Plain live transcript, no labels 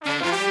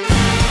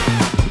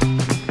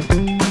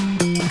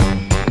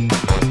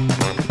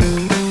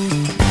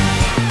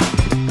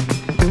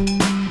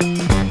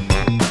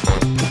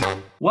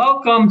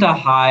Welcome to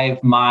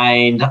Hive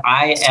Mind.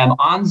 I am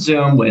on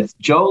Zoom with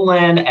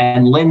Jolyn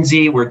and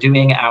Lindsay. We're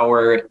doing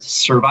our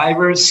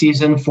Survivor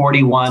Season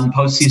 41,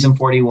 Post-Season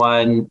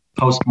 41,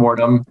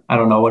 Post-Mortem. I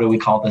don't know, what do we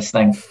call this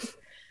thing?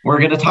 We're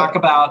going to talk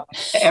about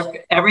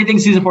everything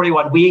Season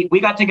 41. We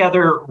got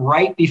together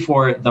right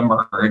before the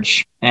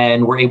merge,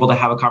 and we're able to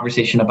have a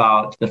conversation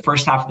about the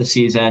first half of the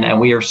season, and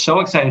we are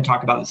so excited to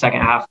talk about the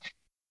second half.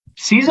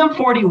 Season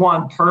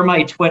 41, per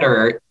my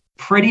Twitter,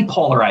 pretty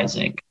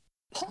polarizing.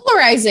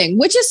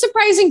 Which is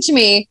surprising to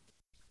me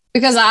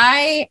because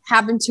I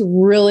happen to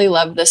really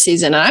love this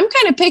season. And I'm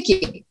kind of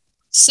picky.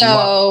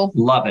 So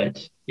love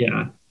it.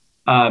 Yeah.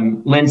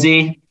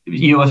 Lindsay,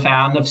 you a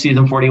fan of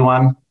Season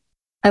 41?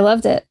 I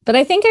loved it. But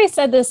I think I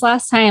said this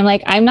last time,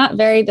 like, I'm not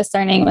very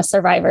discerning with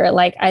Survivor.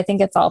 Like, I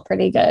think it's all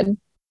pretty good.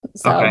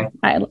 So okay.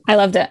 I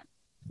loved it.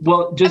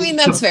 Well,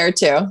 that's fair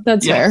too.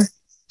 That's fair.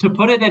 To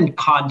put it in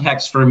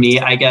context for me,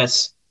 I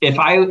guess if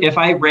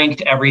I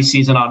ranked every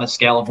season on a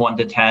scale of 1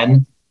 to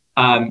 10,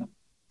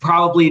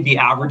 probably the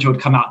average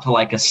would come out to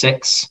like a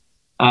 6.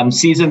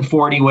 Season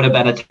 40 would have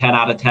been a 10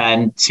 out of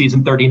 10.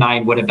 Season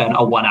 39 would have been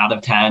a 1 out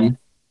of 10.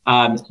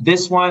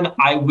 This one,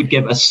 I would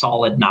give a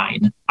solid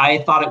 9. I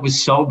thought it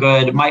was so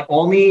good. My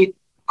only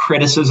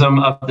criticism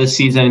of the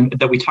season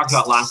that we talked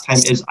about last time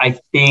is I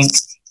think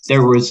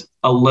there was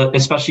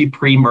especially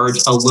pre-merge,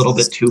 a little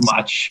bit too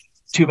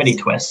many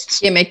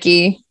twists.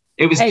 Gimmicky.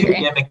 It was too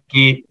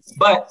gimmicky,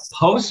 but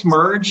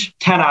post-merge,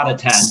 10 out of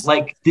 10.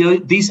 Like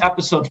these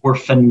episodes were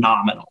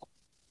phenomenal.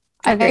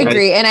 I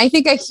agree. And I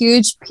think a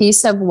huge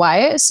piece of why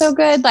it's so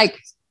good, like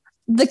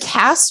the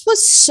cast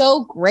was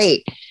so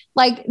great.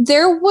 Like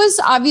there was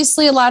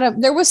obviously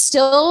there was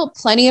still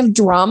plenty of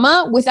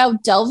drama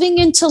without delving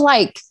into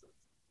like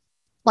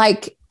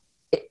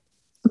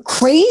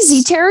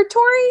crazy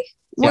territory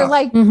where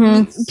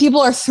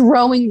people are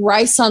throwing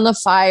rice on the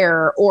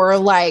fire or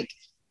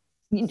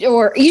you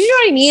know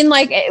what I mean?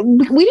 Like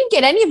we didn't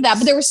get any of that,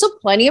 but there was still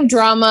plenty of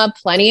drama,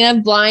 plenty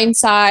of blind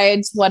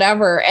sides,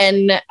 whatever.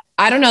 And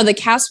I don't know, the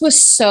cast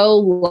was so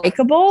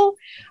likable.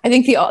 I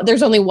think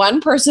there's only one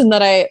person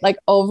that I like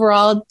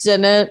overall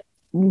didn't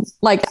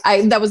like.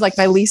 That was like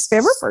my least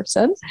favorite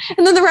person.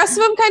 And then the rest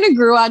of them kind of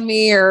grew on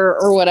me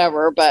or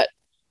whatever. But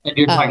and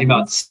you're talking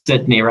about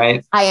Sydney,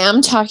 right? I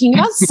am talking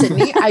about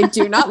Sydney. I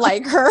do not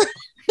like her.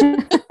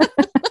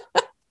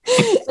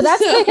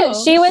 That's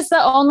because she was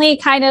the only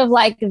kind of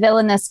like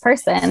villainous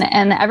person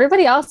and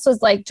everybody else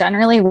was like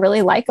generally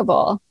really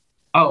likable.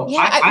 Oh,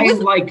 yeah, I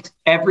liked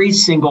every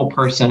single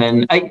person.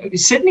 And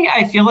Sydney,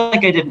 I feel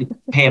like I didn't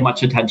pay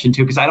much attention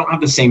to because I don't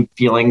have the same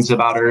feelings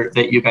about her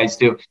that you guys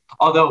do.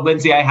 Although,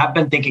 Lindsay, I have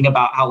been thinking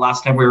about how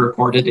last time we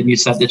recorded and you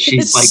said that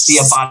she's like the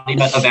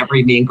embodiment of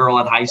every mean girl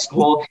in high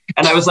school.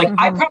 And I was like,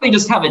 I probably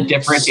just have a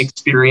different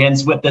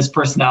experience with this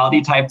personality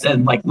type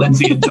than like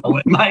Lindsay and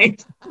Jolyn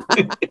might.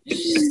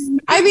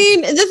 I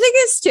mean, the thing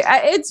is,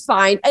 it's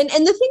fine. And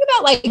the thing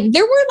about like,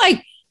 there were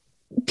like,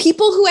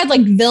 people who had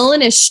like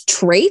villainous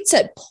traits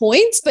at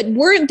points, but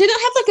didn't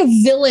have like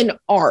a villain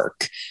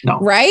arc. No.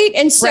 Right.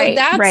 And so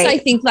I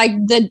think like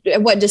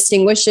what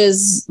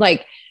distinguishes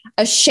like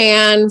a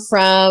Shan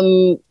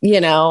from,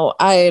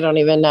 I don't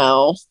even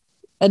know,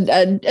 a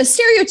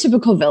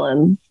stereotypical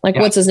villain. Like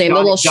what's his name?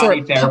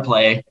 Johnny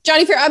Fairplay.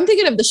 Johnny Fair. I'm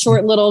thinking of the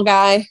short little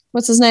guy.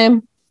 What's his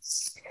name?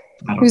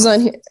 Who's on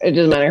here? It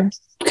doesn't matter.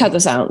 Cut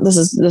this out. This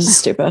is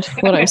stupid.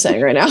 What I'm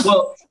saying right now.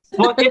 Well,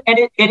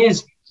 it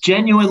is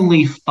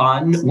genuinely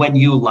fun when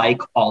you like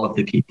all of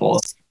the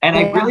people. And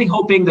I'm really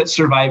hoping that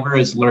Survivor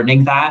is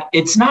learning that.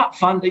 It's not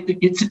fun.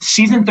 It's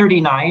season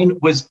 39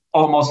 was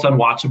almost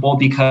unwatchable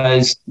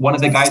because one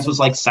of the guys was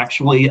like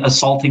sexually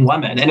assaulting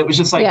women. And it was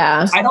just like,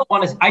 I don't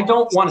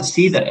want to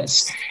see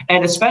this.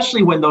 And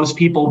especially when those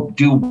people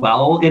do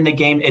well in the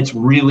game, it's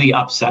really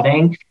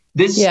upsetting.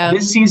 This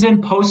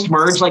season,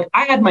 post-merge, like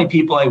I had my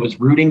people I was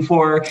rooting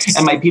for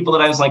and my people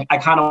that I was like, I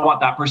kind of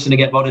want that person to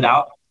get voted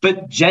out.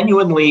 But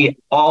genuinely,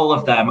 all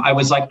of them, I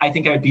was like, I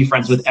think I would be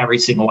friends with every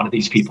single one of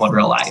these people in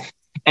real life.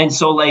 And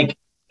so like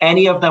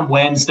any of them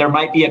wins, there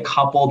might be a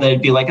couple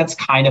that'd be like, that's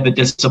kind of a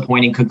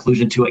disappointing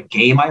conclusion to a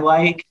game I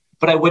like.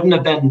 But I wouldn't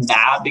have been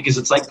mad because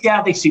it's like,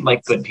 yeah, they seem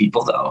like good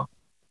people though.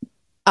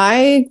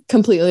 I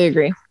completely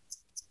agree.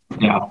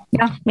 Yeah,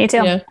 me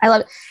too. Yeah. I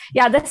love it.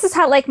 Yeah, this is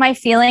how like my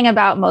feeling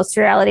about most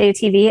reality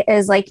TV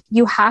is like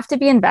you have to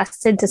be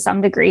invested to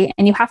some degree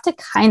and you have to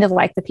kind of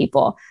like the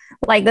people.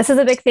 Like this is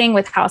a big thing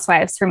with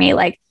Housewives for me.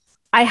 Like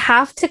I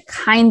have to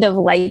kind of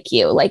like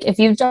you. Like if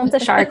you've jumped the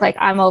shark, like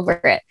I'm over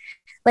it.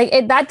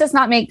 Like that does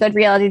not make good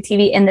reality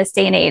TV in this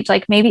day and age.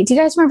 Like maybe, do you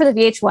guys remember the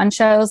VH1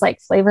 shows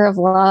like Flavor of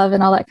Love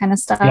and all that kind of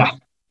stuff? Yeah.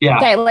 Yeah.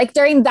 Okay. Like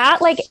during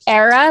that like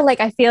era, like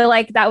I feel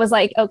like that was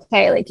like,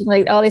 okay,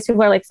 like all these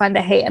people are like fun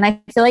to hate. And I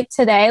feel like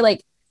today,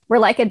 like we're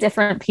like a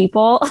different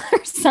people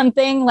or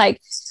something.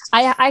 Like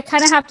I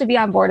kind of have to be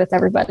on board with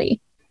everybody.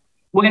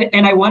 Well,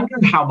 and I wonder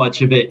how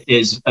much of it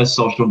is a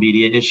social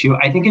media issue.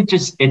 I think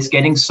it's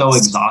getting so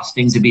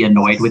exhausting to be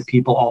annoyed with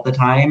people all the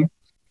time.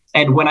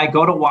 And when I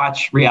go to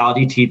watch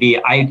reality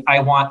TV, I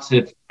want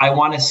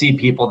to see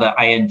people that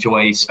I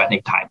enjoy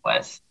spending time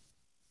with,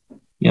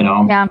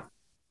 Yeah.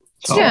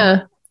 So,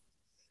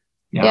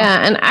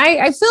 yeah. And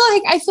I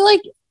feel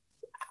like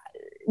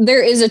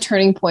there is a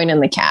turning point in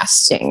the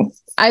casting.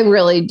 I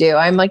really do.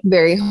 I'm like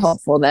very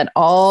hopeful that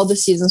all the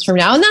seasons from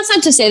now, and that's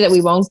not to say that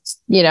we won't,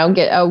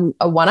 get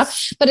a one-up,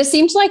 but it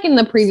seems like in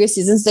the previous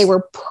seasons, they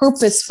were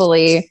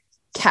purposefully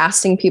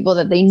casting people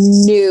that they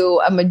knew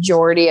a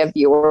majority of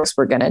viewers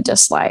were going to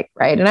dislike.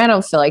 Right. And I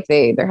don't feel like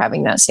they're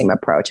having that same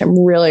approach. I'm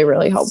really,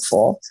 really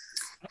hopeful.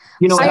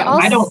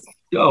 I don't.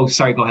 Oh,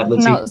 sorry. Go ahead,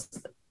 Lindsay. No,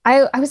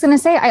 I was going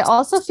to say, I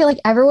also feel like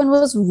everyone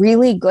was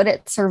really good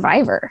at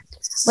Survivor.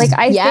 Like,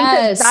 I think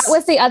that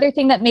was the other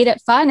thing that made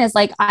it fun is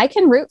like, I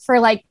can root for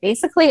like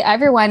basically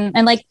everyone.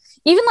 And like,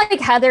 even like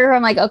Heather,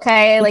 I'm like,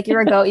 okay, like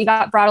you're a goat, you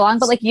got brought along,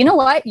 but like, you know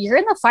what? You're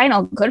in the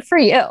final. Good for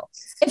you.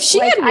 If she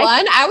had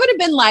won, I would have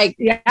been like,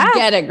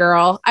 get it,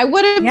 girl. I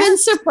would have been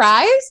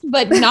surprised,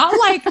 but not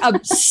like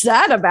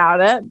upset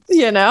about it,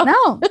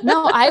 No,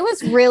 I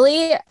was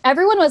really,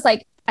 everyone was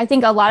like, I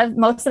think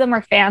most of them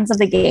were fans of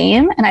the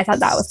game. And I thought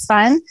that was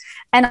fun.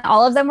 And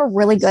all of them were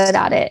really good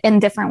at it in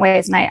different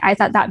ways. And I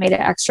thought that made it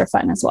extra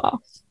fun as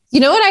well. You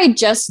know what I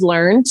just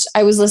learned?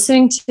 I was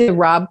listening to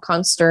Rob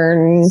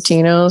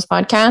Constantino's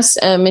podcast,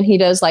 and he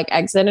does like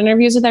exit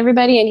interviews with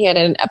everybody. And he had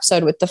an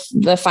episode with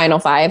the final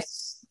five,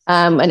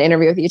 an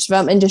interview with each of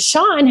them. And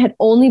Deshaun had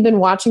only been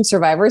watching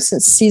Survivor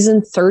since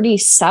season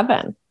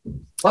 37.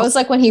 That was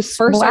like when he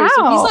first started.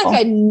 So he's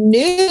like a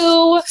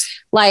new,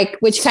 like,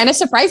 which kind of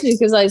surprised me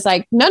because I was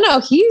like, no,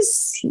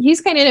 he's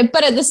kind of in it.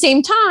 But at the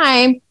same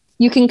time,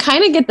 you can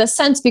kind of get the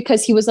sense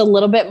because he was a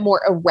little bit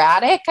more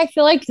erratic, I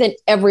feel like, than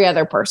every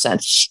other person.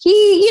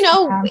 He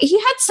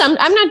had some,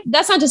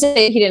 that's not to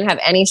say he didn't have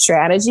any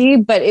strategy,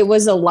 but it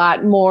was a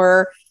lot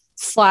more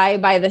fly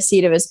by the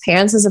seat of his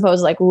pants as opposed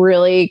to like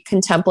really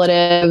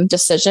contemplative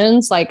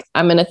decisions. Like,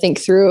 I'm going to think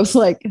through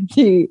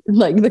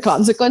the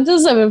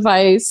consequences of if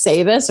I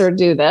say this or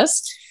do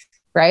this.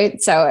 Right.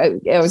 So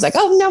it was like,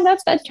 oh no,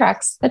 that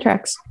tracks.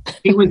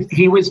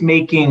 He was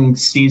making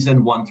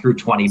season 1 through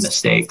 20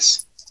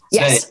 mistakes.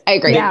 Yes, I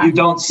agree. That you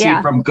don't see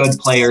from good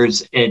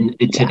players in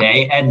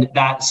today. And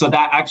that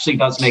actually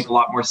does make a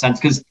lot more sense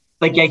because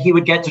he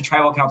would get to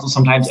tribal council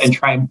sometimes and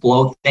try and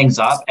blow things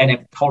up and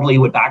it totally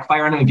would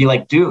backfire on him and be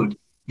like, dude,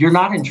 you're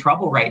not in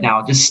trouble right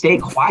now. Just stay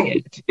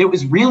quiet. It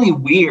was really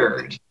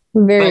weird.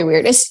 Very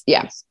weird. That's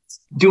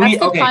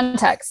good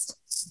context.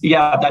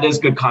 Yeah, that is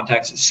good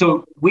context.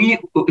 So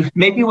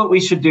maybe what we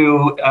should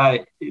do,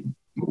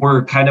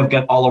 we're kind of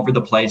get all over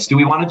the place. Do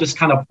we want to just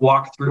kind of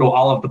walk through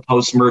all of the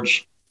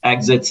post-merge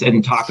exits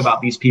and talk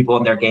about these people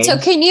and their games? So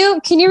can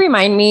you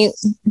remind me,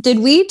 did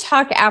we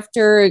talk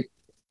after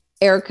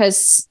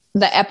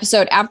the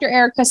episode after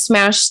Erica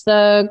smashed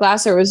the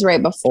glass, or it was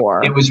right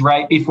before? It was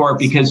right before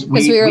because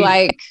we were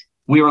like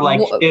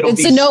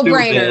it's a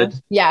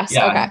no-brainer. Yes.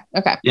 Yeah.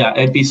 Okay. Yeah,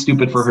 it'd be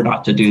stupid for her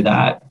not to do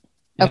that.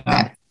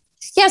 Okay.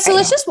 Yeah, so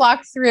let's just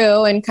walk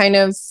through and kind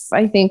of,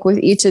 I think with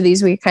each of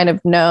these, we kind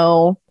of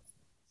know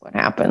what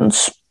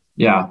happens.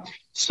 Yeah.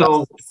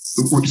 So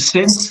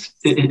since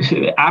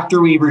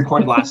after we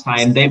recorded last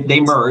time, they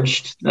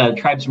merged,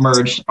 tribes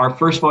merged. Our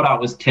first vote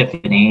out was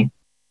Tiffany.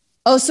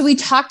 Oh, so we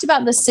talked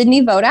about the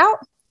Sydney vote out?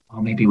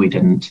 Oh, maybe we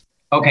didn't.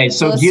 Okay,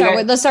 so let's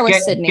start with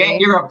Sydney. Get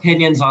your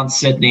opinions on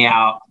Sydney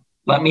out.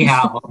 Let me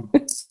have them.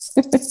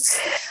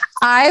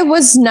 I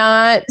was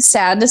not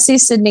sad to see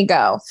Sydney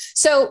go.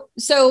 So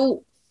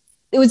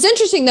it was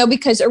interesting though,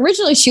 because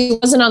originally she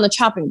wasn't on the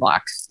chopping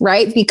block,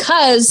 right?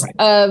 Because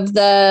of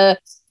the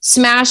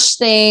smash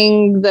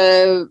thing,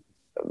 the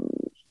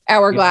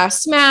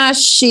hourglass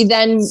smash. She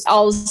then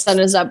all of a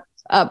sudden is up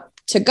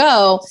to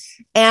go.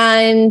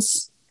 And,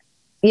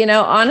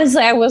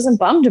 honestly, I wasn't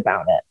bummed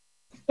about it.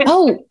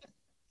 Oh,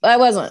 I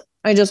wasn't.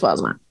 I just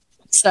wasn't.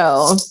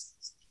 So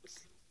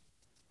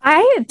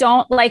I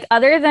don't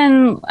other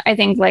than I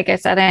think, like I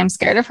said, I am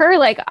scared of her.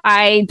 Like,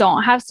 I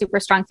don't have super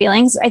strong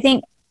feelings. I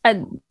think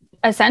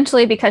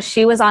essentially because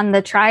she was on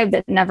the tribe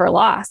that never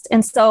lost.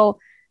 And so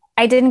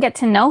I didn't get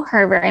to know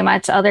her very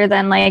much other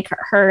than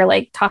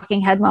her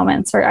talking head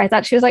moments where I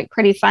thought she was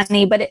pretty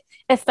funny, but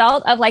it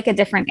felt of a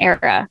different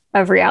era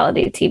of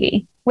reality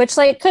TV, which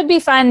could be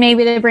fun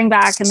maybe to bring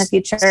back in the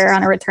future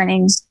on a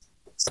returning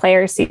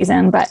player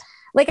season. But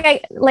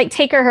I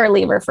take her or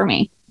leave her for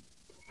me.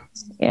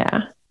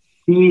 Yeah.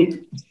 He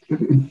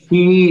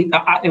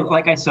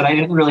like I said, I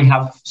didn't really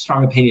have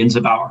strong opinions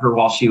about her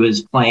while she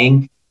was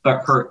playing,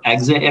 but her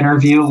exit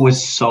interview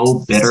was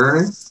so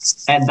bitter.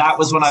 And that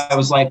was when I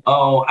was like,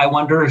 oh, I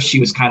wonder if she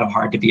was kind of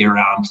hard to be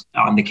around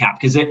on the cap.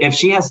 Because if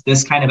she has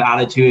this kind of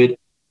attitude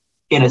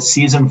in a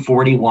season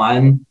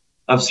 41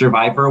 of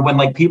Survivor,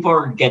 when people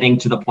are getting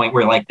to the point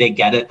where they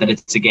get it, that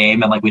it's a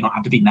game and we don't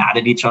have to be mad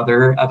at each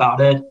other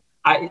about it,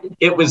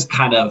 it was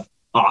kind of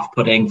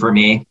off-putting for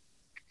me.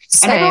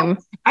 Same.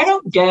 I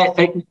don't get,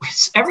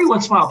 every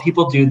once in a while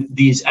people do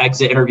these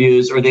exit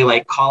interviews or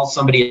they call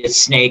somebody a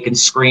snake and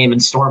scream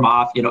and storm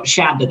off.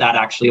 Shan did that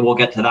actually. We'll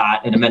get to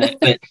that in a minute.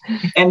 But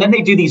and then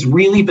they do these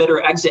really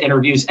bitter exit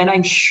interviews. And I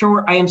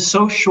am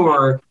so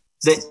sure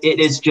that it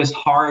is just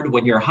hard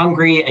when you're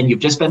hungry and you've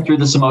just been through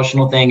this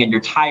emotional thing and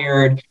you're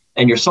tired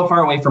and you're so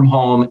far away from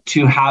home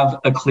to have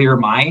a clear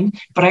mind.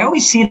 But I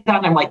always see that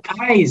and I'm like,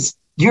 guys,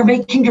 you're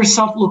making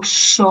yourself look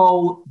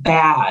so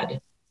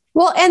bad.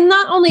 Well, and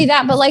not only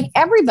that, but like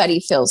everybody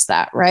feels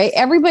that, right?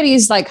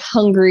 Everybody's like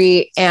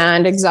hungry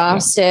and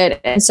exhausted.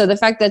 Yeah. And so the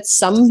fact that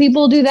some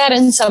people do that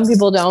and some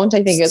people don't,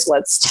 I think is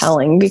what's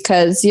telling,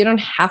 because you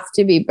don't have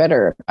to be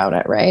bitter about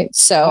it, right?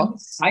 So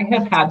I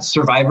have had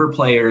Survivor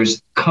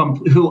players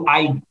who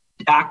I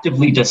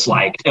actively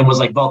disliked and was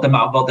like, vote them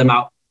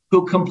out,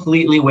 who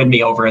completely win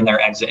me over in their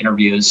exit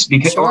interviews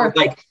because or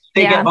like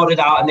they get voted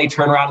out and they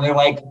turn around and they're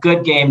like,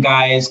 good game,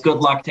 guys. Good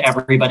luck to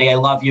everybody. I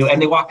love you. And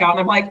they walk out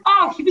and I'm like,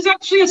 oh, he was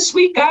actually a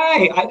sweet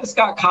guy. I just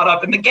got caught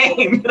up in the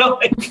game. You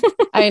know?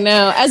 I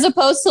know. As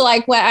opposed to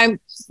like when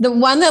the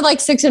one that like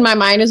sticks in my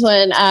mind is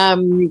when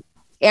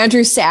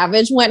Andrew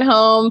Savage went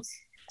home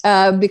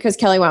because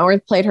Kelly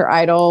Wentworth played her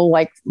idol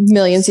like a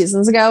million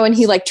seasons ago. And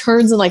he like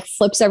turns and like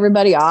flips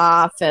everybody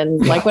off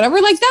and like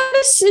whatever. Like that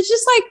is, it's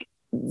just like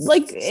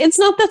it's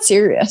not that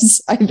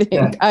serious, I think.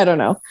 Yeah. I don't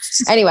know.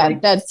 Anyway,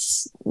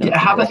 that's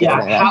have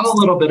a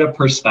little bit of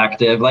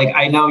perspective. Like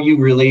I know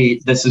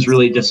this is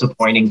really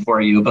disappointing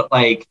for you, but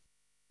like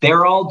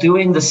they're all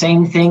doing the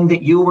same thing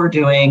that you were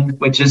doing,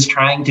 which is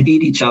trying to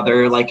beat each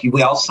other. Like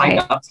we all signed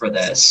up for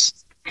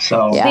this.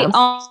 So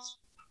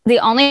the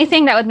only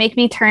thing that would make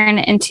me turn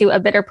into a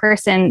bitter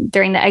person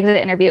during the exit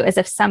interview is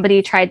if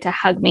somebody tried to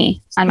hug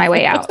me on my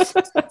way out.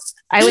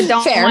 I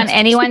don't want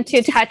anyone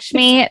to touch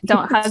me.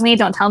 Don't hug me.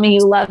 Don't tell me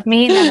you love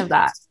me. None of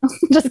that.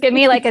 Just give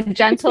me like a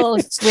gentle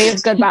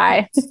wave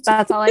goodbye.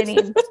 That's all I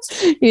need.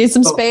 You need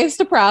some space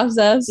to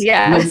process.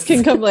 Yeah. This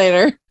can come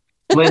later.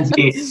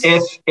 Lindsay,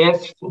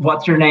 if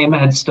what's her name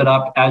had stood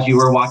up as you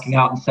were walking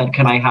out and said,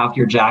 "Can I have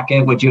your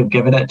jacket?" Would you have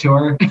given it to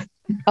her?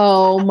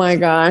 Oh my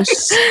gosh.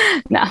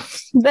 No.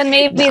 Then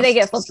maybe they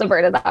get flipped the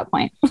bird at that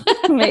point.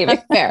 Maybe.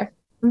 Fair.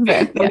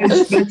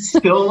 That's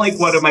still like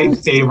one of my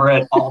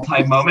favorite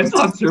all-time moments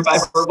on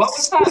Survivor. What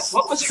was that?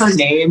 What was her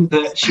name?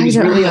 She was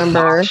really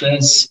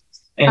obnoxious.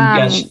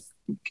 And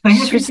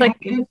she was like,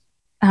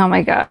 oh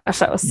my gosh,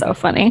 that was so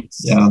funny.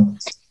 Yeah.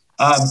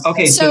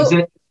 Okay, so is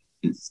it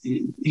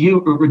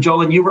you,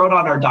 Jolyn, you wrote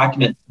on our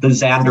document the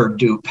Xander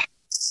dupe.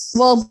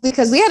 Well,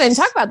 because we hadn't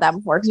talked about that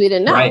before because we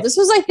didn't know. Right. This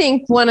was, I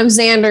think, one of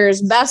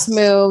Xander's best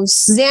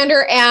moves.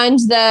 Xander and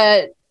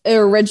the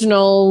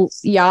original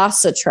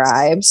Yasa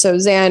tribe. So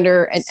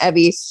Xander and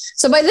Evie.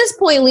 So by this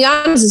point,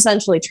 Leon has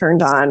essentially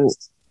turned on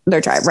their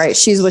tribe, right?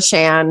 She's with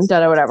Shan,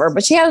 whatever.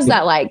 But she has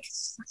that like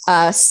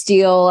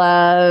steal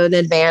an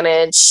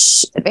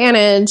advantage.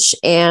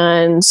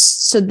 And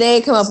so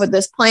they come up with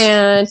this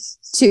plan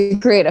to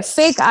create a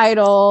fake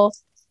idol,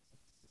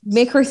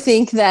 make her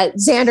think that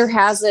Xander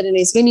has it and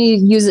he's going to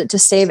use it to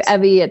save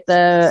Evie at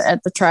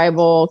the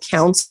tribal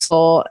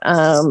council.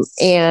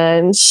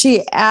 And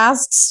she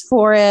asks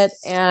for it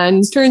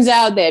and turns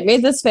out they had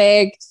made this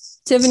fake.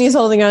 Tiffany's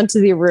holding on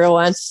to the real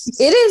one.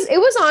 It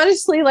was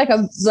honestly like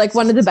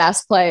one of the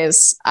best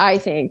plays, I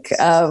think,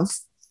 of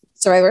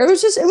Survivor. It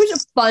was just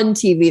fun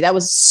TV. That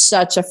was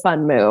such a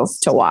fun move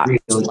to watch.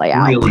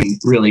 Really,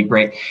 really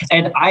great.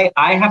 And I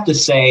have to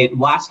say,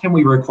 last time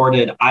we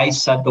recorded, I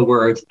said the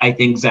words, I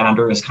think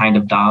Xander is kind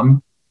of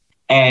dumb.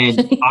 And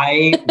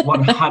I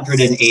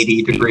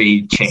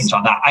 180-degree change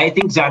on that. I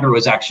think Xander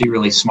was actually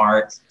really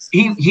smart.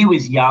 He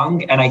was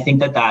young, and I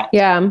think that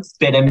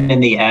bit him in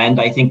the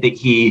end. I think that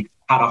he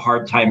had a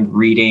hard time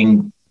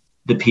reading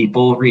the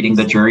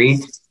jury.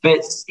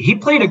 But he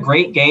played a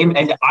great game,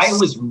 and I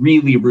was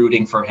really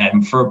rooting for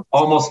him for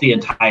almost the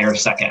entire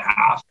second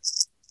half.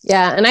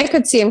 Yeah, and I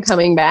could see him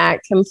coming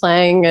back and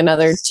playing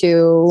another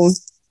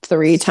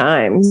 2-3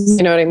 times.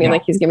 You know what I mean? Yeah.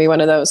 Like he's going to be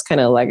one of those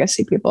kind of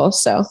legacy people.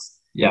 So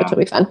yeah, it'll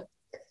be fun.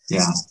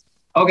 Yeah.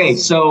 Okay,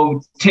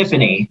 so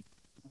Tiffany.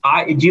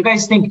 Do you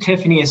guys think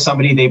Tiffany is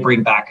somebody they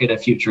bring back at a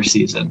future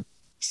season?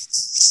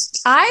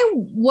 I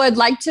would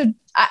like to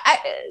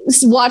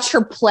watch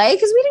her play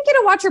because we didn't get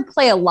to watch her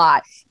play a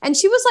lot. And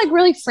she was like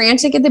really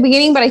frantic at the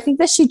beginning, but I think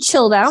that she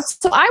chilled out.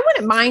 So I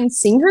wouldn't mind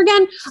seeing her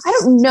again. I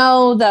don't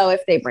know, though,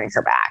 if they bring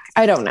her back.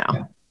 I don't know.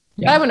 Yeah.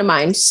 But I wouldn't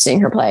mind seeing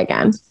her play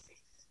again.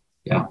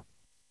 Yeah.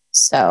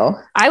 So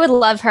I would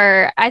love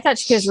her. I thought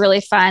she was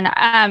really fun.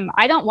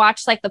 I don't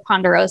watch like the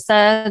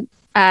Ponderosa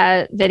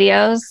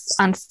videos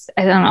on,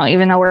 I don't know,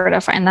 even know where to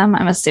find them.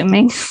 I'm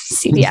assuming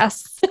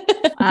CBS.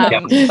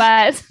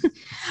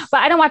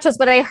 But I don't watch those,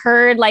 but I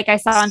heard, like I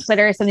saw on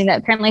Twitter something that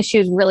apparently she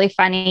was really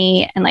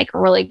funny and like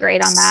really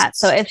great on that.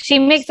 So if she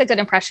makes a good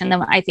impression,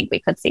 then I think we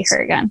could see her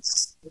again.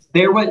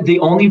 The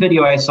only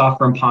video I saw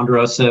from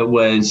Ponderosa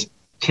was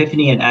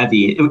Tiffany and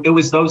Evie. It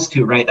was those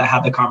two, right? That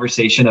had the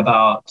conversation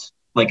about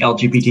like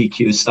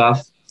LGBTQ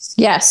stuff.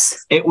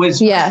 Yes. It was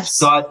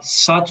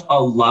such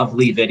a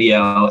lovely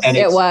video. And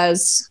it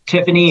was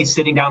Tiffany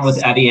sitting down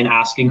with Evie and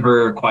asking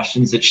her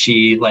questions that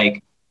she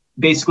like.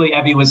 Basically,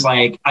 Evie was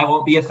like, I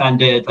won't be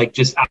offended. Like,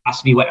 just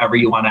ask me whatever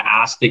you want to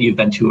ask that you've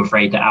been too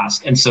afraid to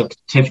ask. And so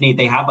Tiffany,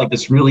 they have like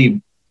this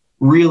really,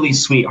 really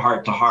sweet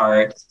heart to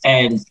heart.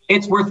 And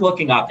it's worth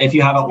looking up. If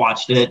you haven't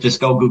watched it, just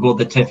go Google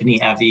the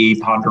Tiffany Evie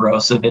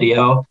Ponderosa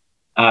video.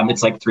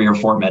 It's like 3 or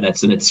 4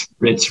 minutes, and it's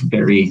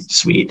very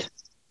sweet.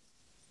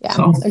 Yeah,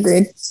 so,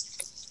 agreed.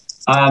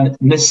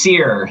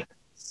 Nasir.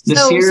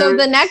 So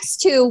the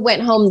next two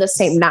went home the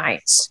same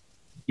night.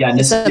 Yeah,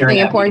 Nasir something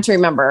important to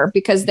remember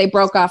because they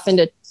broke off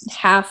into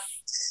half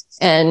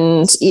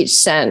and each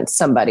sent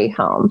somebody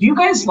home. Do you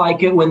guys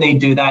like it when they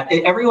do that?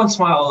 Every once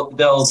in a while,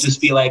 they'll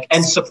just be like,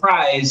 and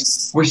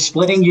surprise, we're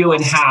splitting you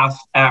in half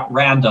at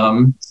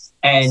random,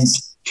 and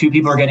 2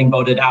 people are getting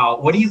voted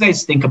out. What do you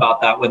guys think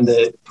about that when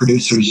the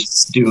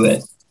producers do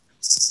it?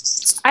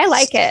 I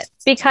like it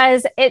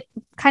because it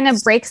kind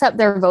of breaks up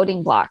their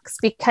voting blocks,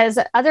 because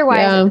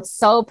otherwise it's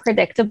so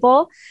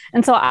predictable.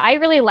 And so I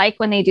really like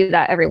when they do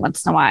that every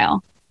once in a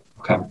while.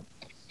 Okay.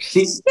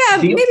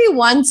 Maybe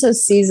once a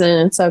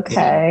season, it's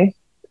okay.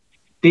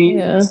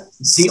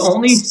 The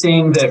only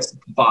thing that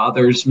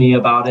bothers me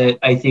about it,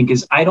 I think,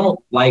 is I don't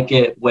like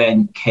it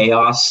when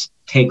chaos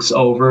takes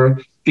over,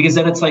 because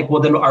then it's like,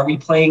 well, then are we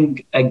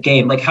playing a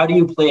game? Like, how do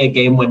you play a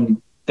game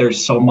when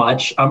there's so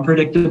much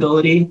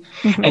unpredictability?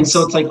 Mm-hmm. And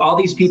so it's like all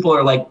these people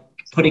are like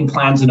putting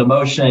plans into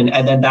motion,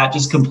 and then that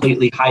just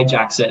completely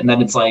hijacks it. And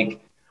then it's like,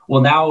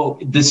 well, now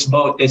this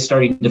vote is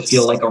starting to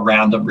feel like a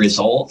random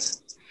result.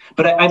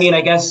 But I mean,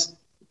 I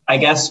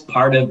guess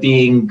part of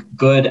being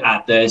good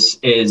at this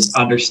is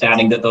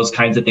understanding that those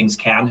kinds of things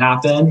can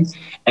happen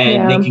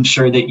and making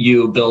sure that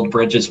you build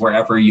bridges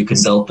wherever you can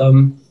build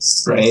them.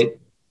 Right.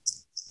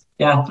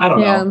 Yeah. I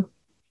don't know.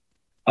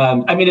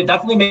 I mean, it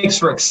definitely makes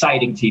for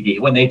exciting TV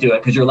when they do it,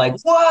 because you're like,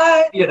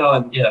 what?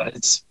 And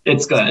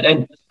it's good.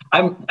 And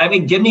I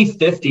mean, give me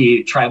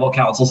 50 tribal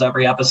councils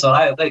every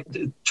episode.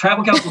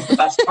 Tribal council is the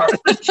best part of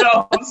the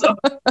show. So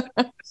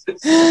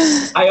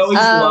I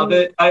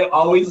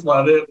always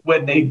love it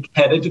when they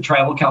head into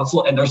tribal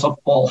council and there's a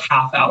full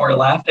half hour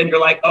left, and you're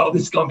like, oh,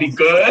 this is going to be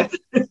good.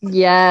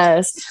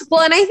 Yes.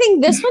 Well, and I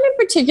think this one in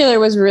particular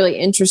was really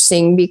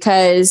interesting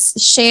because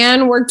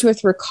Shan worked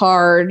with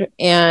Ricard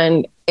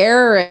and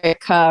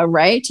Erica,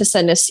 right, to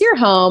send Nasir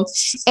home.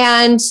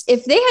 And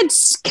if they had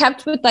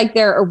kept with like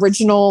their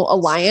original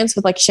alliance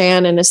with like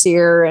Shan and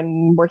Nasir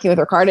and working with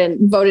Ricard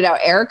and voted out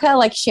Erica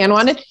like Shan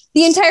wanted,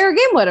 the entire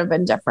game would have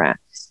been different.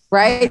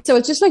 Right. So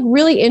it's just like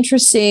really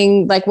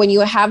interesting, like when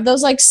you have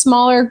those like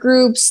smaller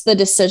groups, the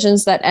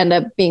decisions that end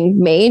up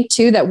being made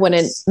too, that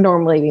wouldn't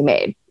normally be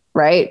made.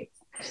 Right.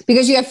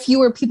 Because you have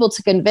fewer people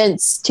to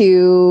convince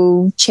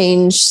to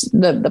change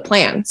the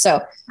plan.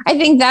 So I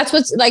think that's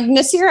what's like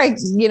Nasir,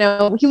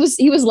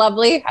 he was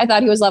lovely. I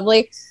thought he was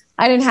lovely.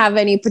 I didn't have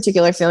any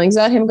particular feelings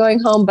about him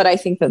going home, but I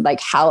think that like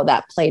how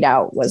that played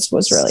out was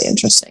really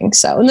interesting.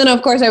 So, and then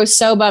of course I was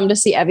so bummed to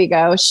see Evie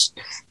go.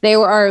 They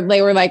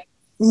were like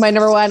my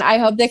number one. I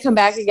hope they come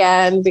back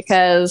again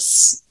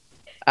because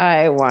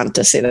I want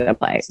to see them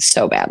play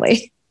so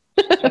badly.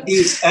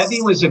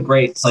 Evie was a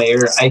great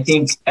player. I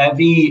think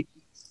Evie,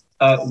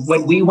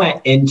 when we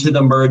went into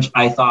the merge,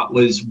 I thought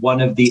was one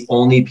of the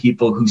only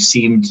people who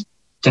seemed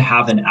to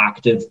have an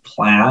active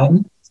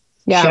plan.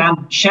 Yeah.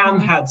 Shan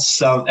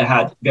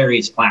had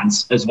various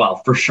plans as well,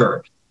 for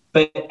sure.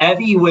 But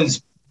Evie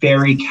was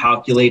very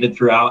calculated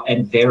throughout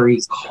and very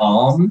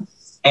calm.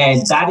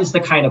 And that is the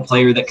kind of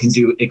player that can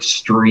do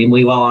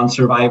extremely well on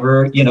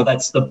Survivor.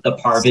 That's the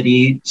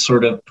Parvati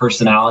sort of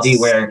personality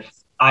where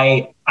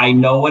I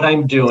know what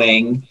I'm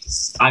doing.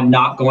 I'm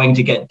not going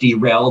to get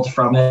derailed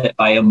from it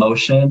by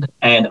emotion.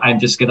 And I'm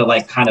just going to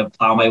like kind of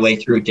plow my way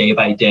through day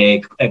by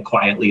day and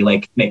quietly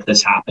like make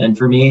this happen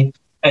for me.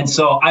 And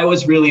so I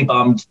was really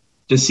bummed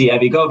to see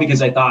Evie go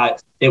because I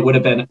thought it would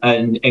have been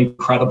an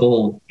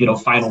incredible,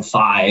 final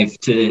 5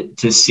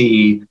 to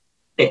see.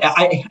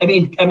 I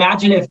mean,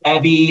 imagine if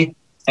Evie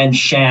and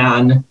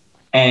Shan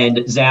and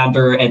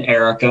Xander and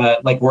Erica,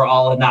 like we're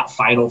all in that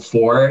final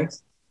 4.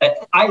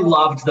 I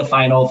loved the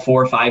final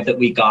 4 or 5 that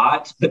we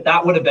got, but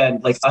that would have been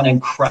like an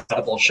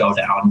incredible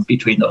showdown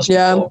between those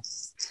people.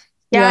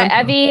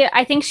 Yeah, Evie,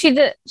 I think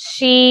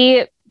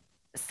she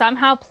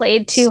somehow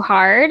played too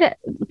hard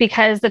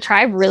because the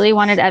tribe really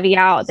wanted Evie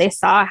out. They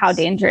saw how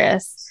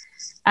dangerous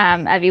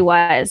Evie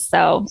was.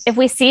 So if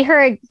we see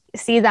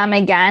them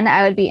again,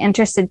 I would be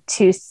interested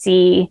to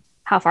see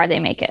how far they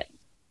make it.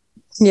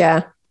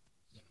 Yeah.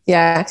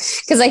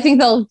 Because I think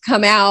they'll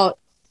come out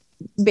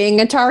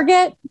being a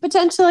target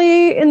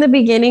potentially in the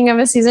beginning of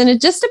a season. It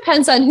just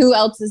depends on who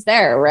else is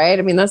there, right?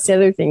 I mean, that's the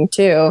other thing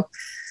too.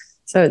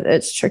 So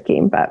it's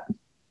tricky, but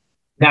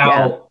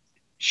now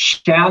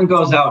Shan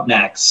goes out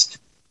next.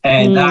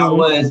 And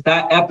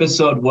that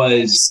episode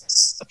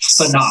was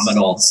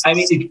phenomenal. I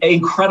mean,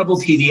 incredible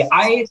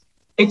TV.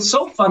 It's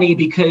so funny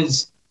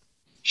because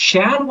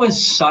Shan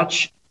was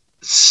such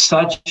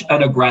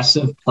an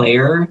aggressive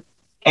player.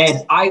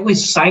 And I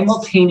was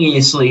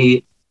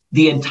simultaneously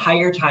the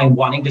entire time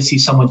wanting to see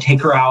someone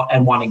take her out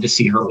and wanting to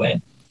see her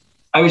win.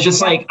 I was just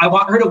like, I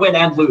want her to win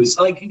and lose.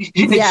 Like,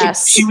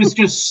 she was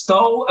just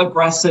so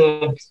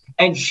aggressive,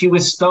 and she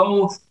was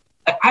so,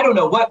 I don't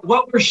know,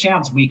 what were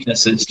Shan's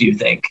weaknesses, do you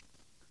think?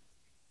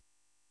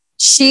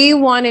 She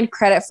wanted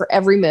credit for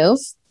every move.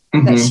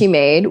 that she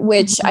made,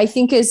 which I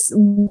think is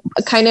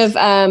kind of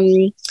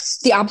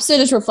the opposite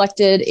is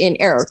reflected in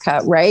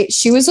Erica, right?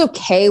 She was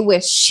okay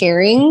with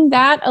sharing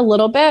that a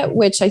little bit,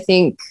 which I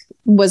think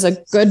was a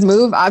good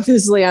move,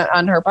 obviously,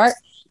 on her part.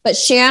 But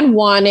Shan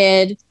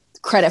wanted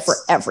credit for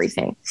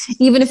everything,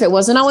 even if it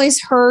wasn't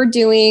always her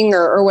doing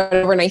or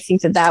whatever. And I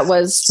think that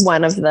was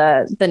one of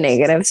the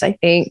negatives, I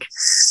think.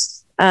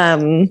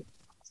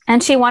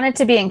 And she wanted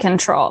to be in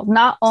control.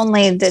 Not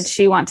only did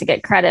she want to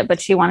get credit,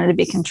 but she wanted to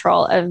be in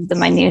control of the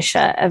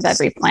minutia of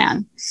every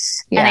plan.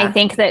 Yeah. And I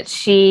think that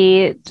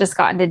she just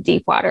got into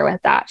deep water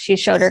with that. She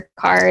showed her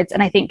cards.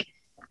 And I think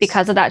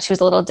because of that, she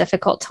was a little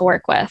difficult to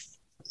work with.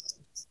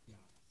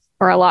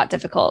 Or a lot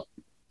difficult,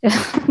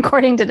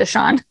 according to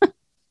Deshawn.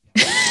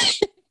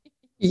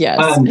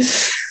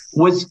 Yes.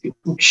 Was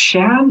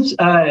Shan's...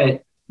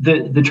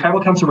 The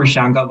tribal council where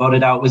Shan got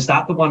voted out, was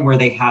that the one where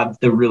they had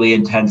the really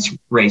intense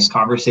race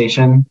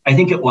conversation? I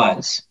think it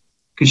was,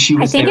 because she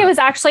was. I think it was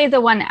actually the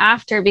one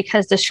after,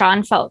 because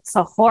Deshawn felt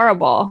so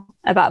horrible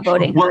about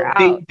voting her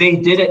out. They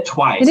did it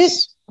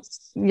twice.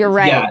 You're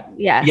right.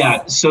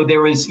 Yeah. So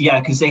there was,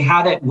 because they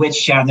had it with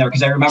Shan there,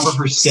 because I remember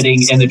her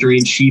sitting in the jury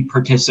and she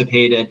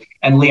participated,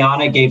 and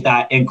Liana gave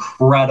that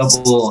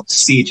incredible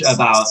speech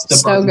about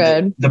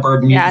the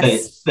burden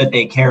that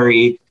they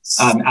carry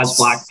as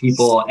Black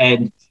people.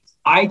 And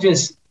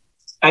the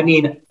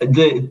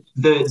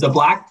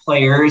Black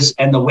players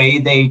and the way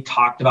they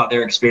talked about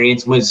their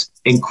experience was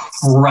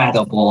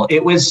incredible.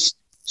 It was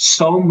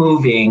so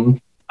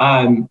moving.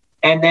 And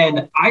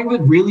then I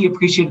would really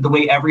appreciate the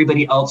way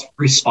everybody else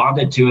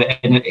responded to it.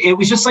 And it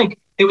was just like,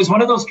 it was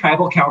one of those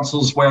tribal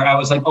councils where I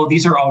was like, oh,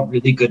 these are all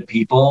really good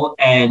people.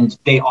 And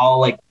they all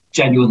like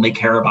genuinely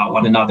care about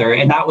one another.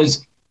 And that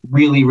was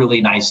really, really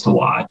nice to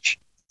watch.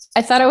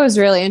 I thought it was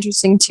really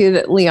interesting too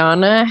that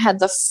Liana had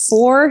the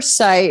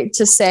foresight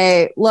to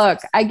say, look,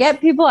 I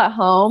get people at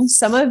home.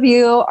 Some of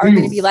you are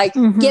going to be like,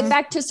 get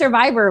back to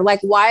Survivor. Like,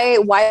 why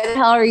the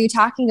hell are you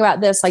talking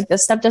about this? Like,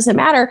 this stuff doesn't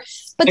matter.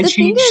 But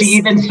she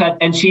even said,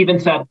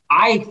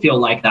 I feel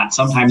like that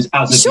sometimes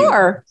as a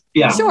viewer.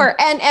 Yeah, sure.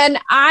 And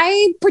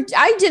I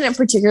didn't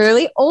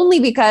particularly, only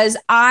because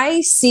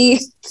I see,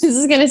 this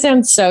is going to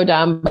sound so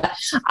dumb, but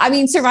I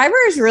mean, Survivor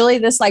is really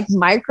this like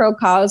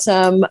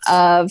microcosm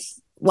of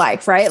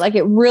life, right? Like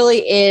it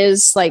really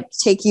is like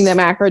taking the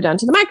macro down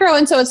to the micro.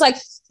 And so it's like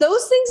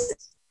those things,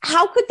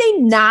 how could they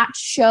not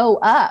show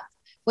up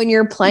when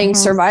you're playing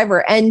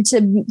Survivor? And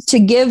to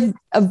give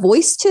a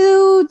voice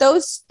to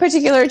those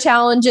particular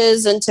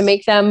challenges and to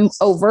make them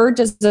overt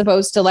as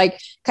opposed to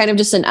like kind of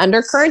just an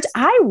undercurrent,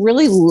 I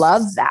really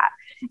love that.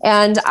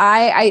 And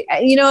I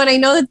and I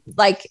know that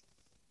like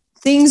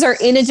things are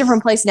in a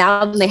different place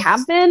now than they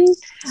have been,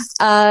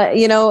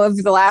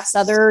 over the last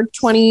other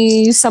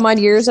 20 some odd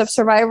years of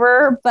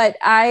Survivor. But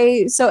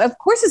so of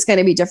course it's going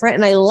to be different.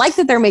 And I like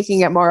that they're making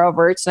it more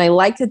overt. And I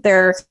like that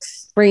they're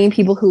bringing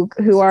people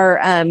who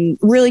are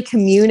really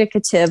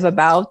communicative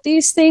about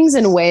these things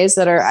in ways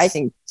that are, I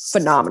think,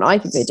 phenomenal. I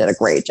think they did a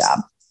great job.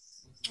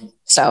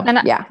 So, And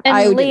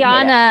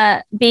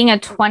Liana being a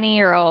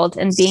 20-year-old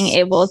and being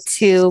able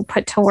to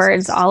put to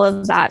words all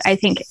of that, I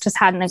think it just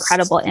had an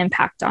incredible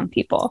impact on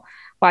people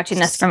watching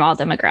this from all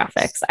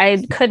demographics.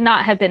 I could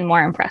not have been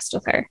more impressed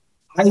with her.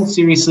 I think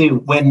seriously,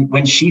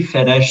 when she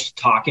finished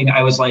talking,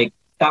 I was like,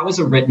 that was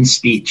a written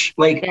speech.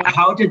 Like,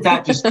 how did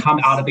that just come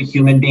out of a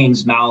human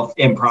being's mouth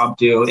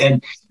impromptu?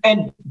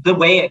 And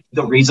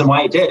the reason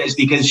why it did is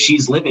because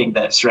she's living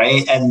this,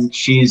 right? And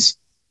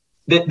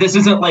this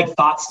isn't like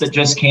thoughts that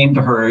just came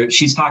to her.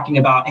 She's talking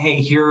about,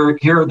 hey, here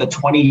are the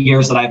 20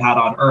 years that I've had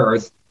on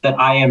Earth that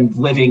I am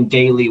living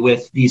daily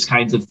with these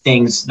kinds of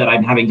things that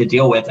I'm having to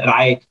deal with. And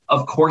I,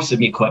 of course,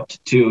 am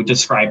equipped to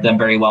describe them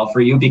very well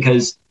for you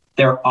because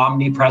they're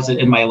omnipresent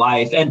in my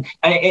life. And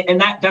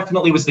that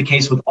definitely was the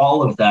case with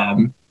all of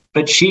them.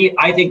 But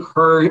I think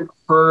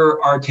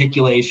her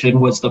articulation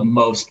was the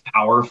most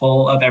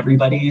powerful of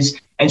everybody's.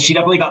 And she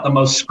definitely got the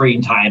most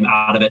screen time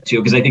out of it, too,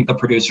 because I think the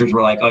producers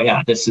were like, oh,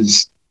 yeah, this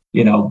is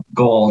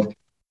gold.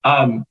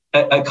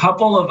 A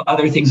couple of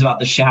other things about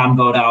the Shan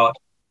vote out.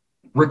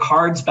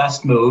 Ricard's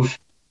best move.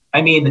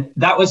 I mean,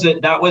 that was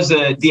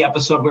the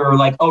episode where we were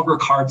like, oh,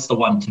 Ricard's the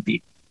one to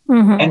beat.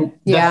 And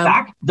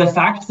the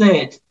fact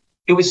that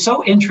it was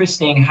so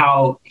interesting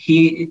how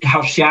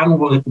Shan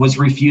was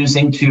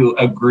refusing to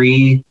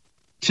agree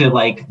to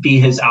like be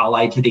his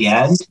ally to the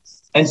end.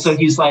 And so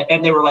he's like,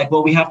 and they were like,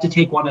 well, we have to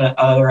take one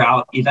another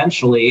out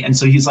eventually. And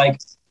so he's like,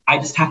 I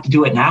just have to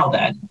do it now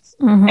then.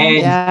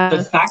 And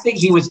the fact that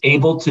he was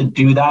able to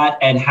do that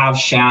and have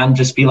Shan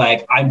just be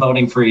like, I'm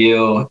voting for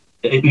you.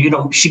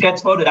 She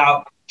gets voted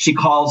out. She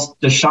calls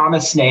Deshawn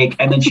a snake,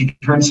 and then she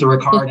turns to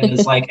Ricard and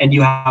is like, and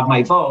you have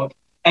my vote.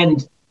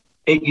 And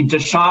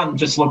Deshawn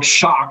just looks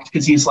shocked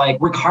because he's like,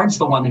 Ricard's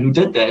the one who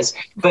did this.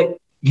 But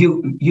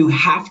you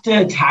have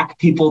to attack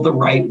people the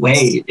right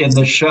way in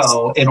the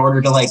show in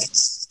order to like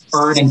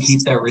earn and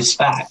keep their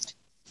respect.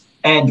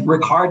 And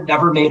Ricard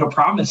never made a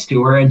promise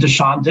to her, and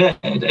Deshawn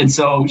did. And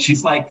so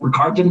she's like,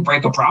 Ricard didn't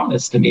break a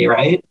promise to me,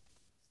 right?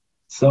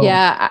 So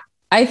yeah,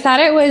 I thought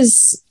it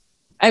was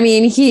I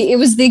mean, it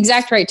was the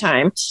exact right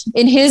time.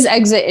 In his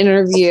exit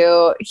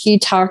interview, he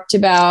talked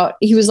about,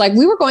 he was like,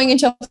 we were going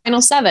into a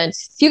final 7.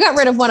 If you got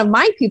rid of one of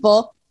my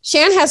people,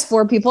 Shan has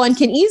 4 people and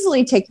can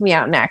easily take me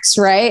out next,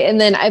 right?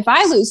 And then if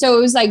I lose, so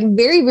it was like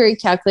very, very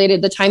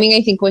calculated. The timing,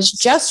 I think, was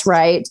just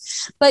right.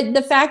 But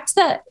the fact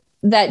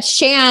that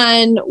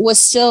Shan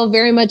was still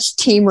very much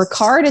Team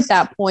Ricard at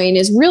that point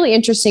is really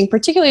interesting,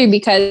 particularly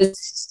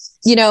because,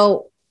 you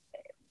know,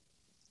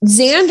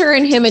 Xander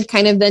and him had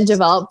kind of then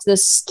developed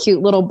this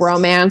cute little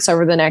bromance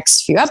over the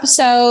next few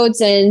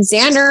episodes. And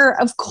Xander,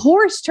 of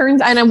course,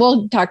 turns, and I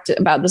will talk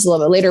about this a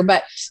little bit later,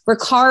 but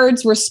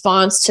Ricard's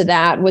response to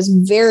that was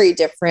very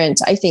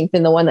different, I think,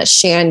 than the one that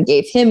Shan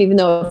gave him, even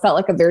though it felt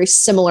like a very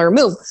similar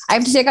move. I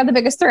have to take out the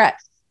biggest threat.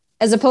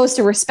 As opposed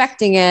to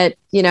respecting it,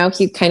 you know,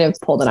 he kind of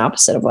pulled an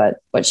opposite of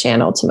what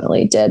Shan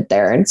ultimately did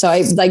there. And so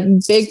I like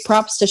big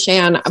props to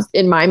Shan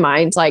in my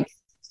mind, like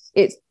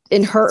it,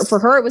 for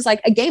her, it was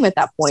like a game at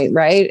that point.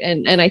 Right.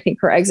 And I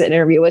think her exit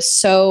interview was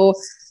so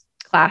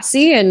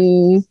classy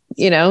and,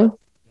 you know,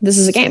 this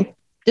is a game,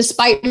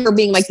 despite her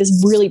being like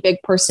this really big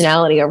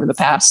personality over the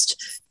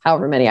past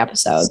however many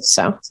episodes.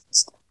 So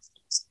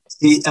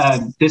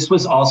this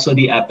was also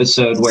the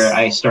episode where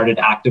I started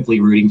actively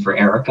rooting for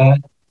Erica.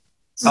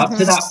 Up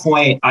to that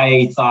point,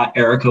 I thought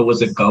Erica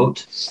was a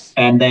goat.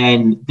 And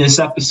then this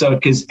episode,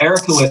 because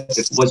Erica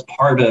was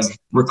part of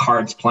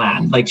Ricard's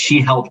plan, like she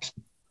helped,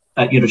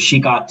 she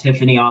got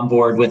Tiffany on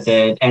board with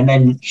it. And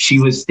then she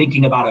was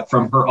thinking about it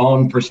from her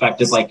own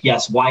perspective, like,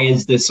 yes, why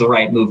is this the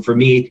right move for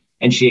me?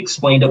 And she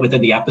explained it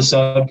within the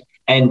episode.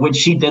 And when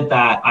she did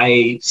that,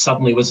 I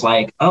suddenly was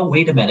like, oh,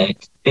 wait a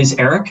minute. Is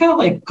Erica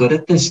like good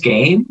at this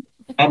game?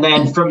 And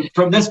then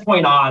from this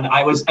point on,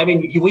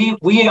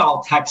 we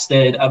all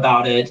texted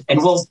about it, and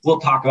we'll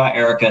talk about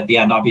Erica at the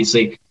end,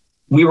 obviously.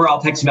 We were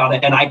all texting about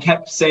it, and I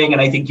kept saying, and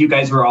I think you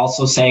guys were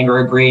also saying or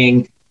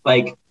agreeing,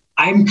 like,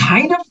 I'm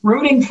kind of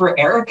rooting for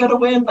Erica to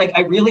win. Like,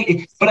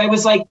 but I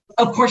was like,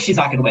 of course she's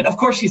not going to win. Of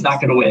course she's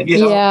not going to win. You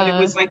know, yeah. But it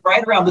was like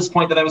right around this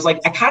point that I was like,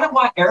 I kind of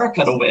want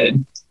Erica to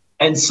win.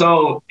 And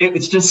so it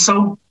was just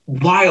so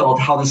wild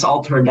how this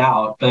all turned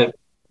out. But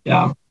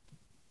yeah.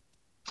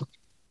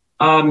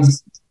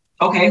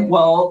 Okay,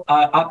 well,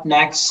 up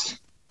next,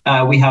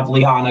 we have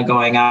Liana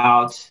going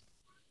out.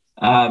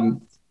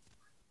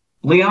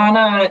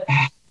 Liana,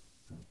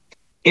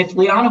 if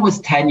Liana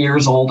was 10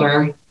 years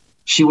older,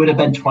 she would have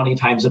been 20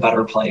 times a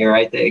better player,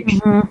 I think.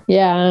 Mm-hmm.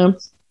 Yeah.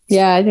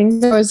 Yeah, I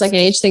think there was like an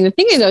age thing. The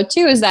thing though,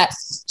 too, is that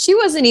she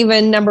wasn't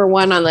even number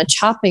 1 on the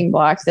chopping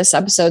block this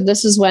episode.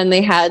 This is when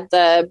they had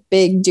the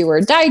big do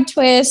or die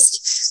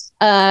twist,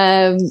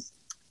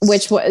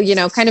 which, you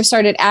know, kind of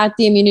started at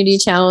the immunity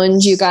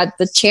challenge. You got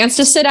the chance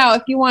to sit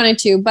out if you wanted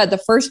to, but the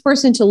first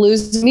person to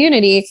lose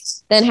immunity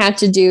then had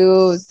to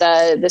do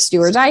this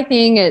do or die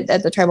thing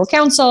at the tribal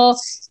council.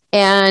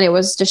 And it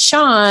was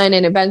Deshawn,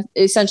 and it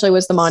essentially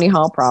was the Monty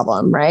Hall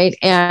problem, right?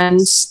 And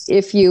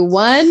if you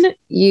won,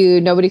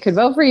 nobody could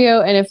vote for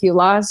you, and if you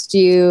lost,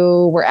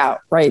 you were out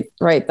right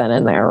then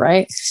and there,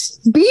 right?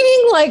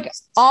 Beating like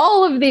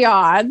all of the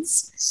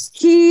odds,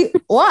 he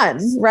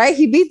won, right?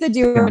 He beat the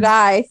do or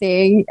die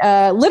thing.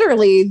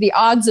 Literally, the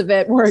odds of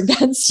it were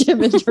against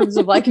him in terms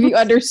of like if you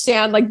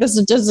understand like the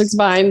statistics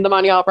behind the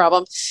Monty Hall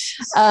problem.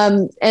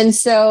 And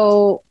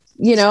so,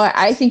 you know,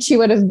 I think she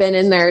would have been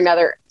in there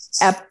another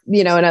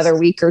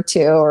week or two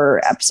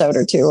or episode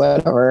or two,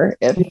 whatever,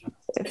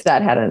 if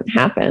that hadn't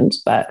happened.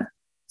 But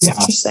yeah.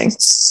 Interesting.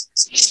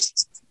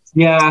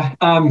 Yeah.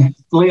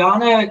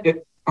 Liana,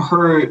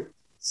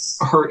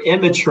 her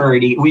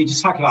immaturity, we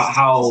just talked about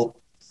how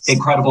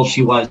incredible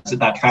she was at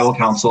that tribal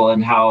council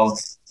and how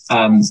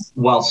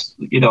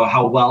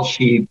well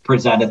she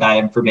presented that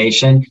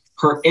information.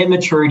 Her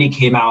immaturity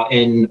came out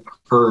in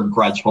her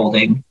grudge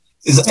holding.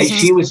 Mm-hmm.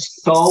 She was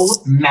so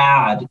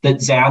mad that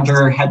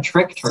Xander had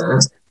tricked her.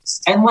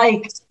 And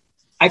like,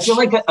 I feel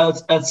like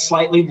a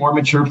slightly more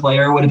mature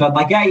player would have been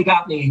like, yeah, you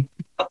got me.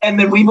 And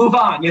then we move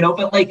on, you know,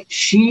 but like,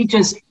 she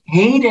just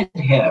hated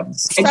him.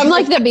 From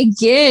like the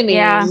beginning.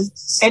 Yeah.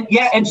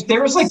 And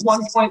there was like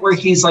one point where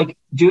he's like,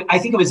 I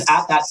think it was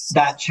at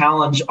that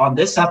challenge on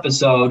this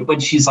episode when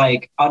she's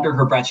like, under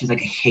her breath, she's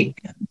like, I hate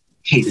him,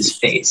 hate his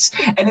face.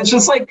 And it's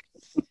just like,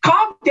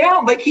 calm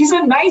down. Like, he's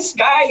a nice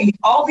guy.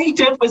 All he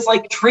did was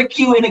like trick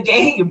you in a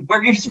game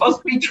where you're supposed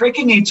to be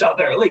tricking each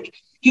other. Like,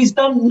 he's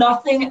done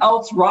nothing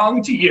else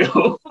wrong to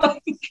you.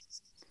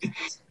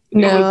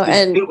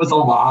 It was a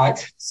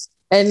lot.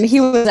 And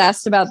he was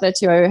asked about that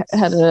too. I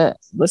had to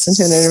listen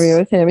to an interview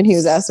with him, and he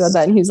was asked about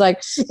that. And he's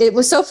like, it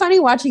was so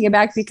funny watching it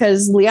back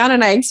because Liana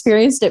and I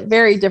experienced it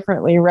very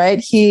differently,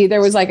 right?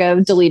 There was like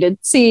a deleted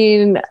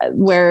scene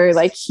where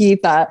like he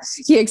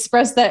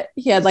expressed that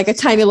he had like a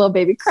tiny little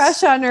baby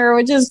crush on her,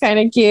 which is kind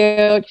of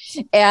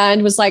cute,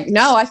 and was like,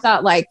 no, I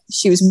thought like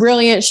she was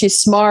brilliant. She's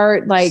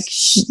smart. Like,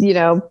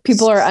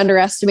 people are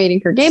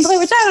underestimating her gameplay,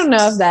 which I don't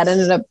know if that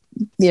ended up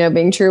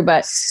being true,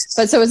 but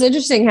so it's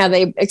interesting how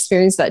they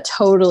experienced that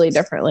totally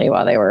differently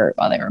while they were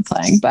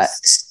playing. But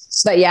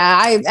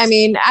yeah, I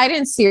mean, I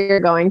didn't see her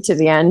going to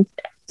the end,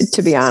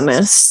 to be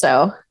honest.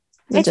 So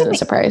It didn't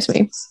surprise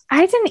me.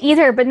 I didn't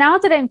either. But now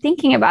that I'm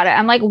thinking about it,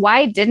 I'm like,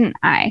 why didn't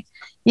I?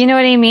 You know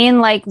what I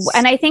mean? Like,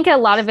 and I think a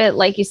lot of it,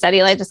 like you said,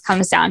 Eli, just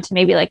comes down to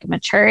maybe like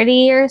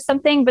maturity or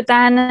something. But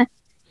then,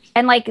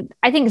 and like,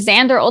 I think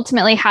Xander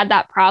ultimately had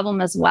that problem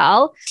as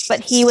well,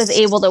 but he was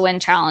able to win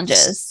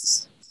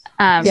challenges.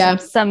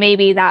 So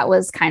maybe that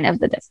was kind of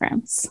the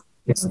difference.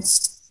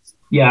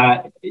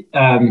 Yeah.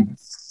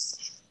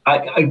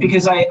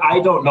 Because I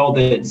don't know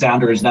that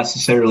Xander is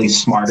necessarily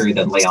smarter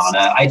than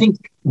Liana. I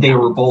think they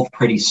were both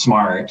pretty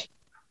smart.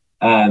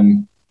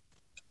 Xander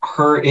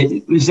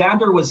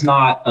was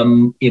not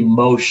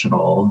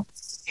emotional.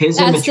 His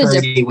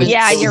immaturity was,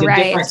 a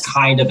different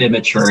kind of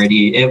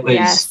immaturity. It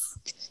was.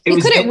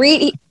 He couldn't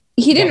read.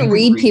 He didn't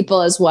read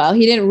people as well.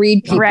 He didn't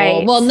read people.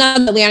 Right. Well,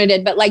 not that Liana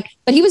did, but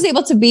he was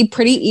able to be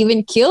pretty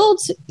even keeled,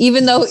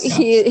 even though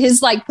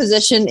his like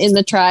position in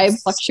the tribe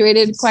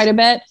fluctuated quite a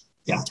bit.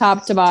 Yeah.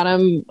 Top to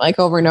bottom, like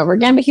over and over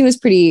again. But he was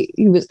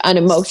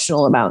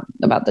unemotional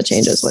about the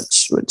changes,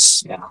 which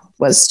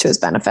was to his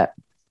benefit.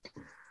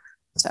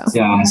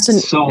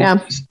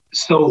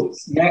 So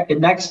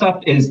next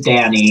up is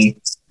Danny.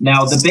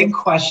 Now the big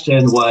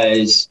question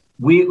was,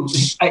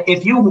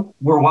 if you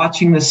were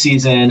watching this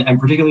season and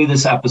particularly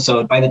this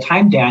episode, by the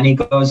time Danny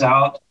goes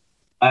out,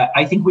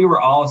 I think we were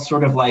all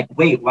sort of like,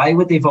 wait, why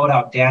would they vote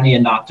out Danny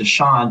and not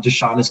Deshawn?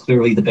 Deshawn is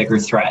clearly the bigger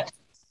threat.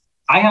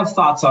 I have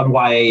thoughts on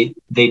why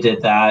they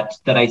did that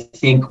I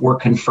think were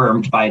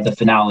confirmed by the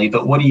finale,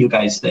 but what do you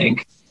guys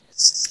think?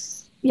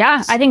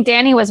 Yeah, I think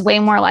Danny was way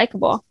more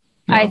likable.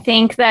 Yeah. I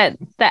think that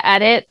the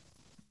edit,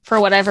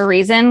 for whatever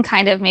reason,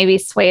 kind of maybe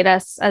swayed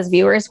us as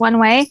viewers one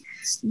way,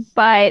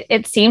 but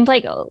it seemed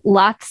like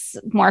lots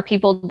more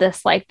people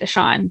disliked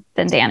Deshawn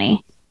than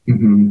Danny.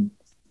 Mm-hmm.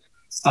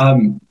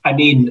 I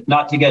mean,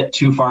 not to get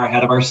too far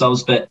ahead of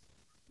ourselves, but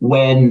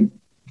when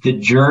the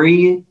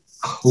jury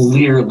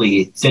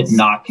clearly did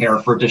not care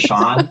for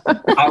Deshawn,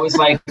 I was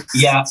like,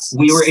 yeah,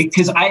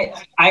 because I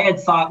had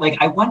thought,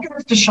 like, I wonder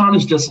if Deshawn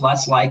is just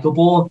less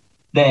likable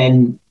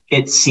than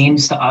it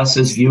seems to us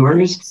as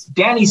viewers.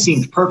 Danny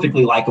seemed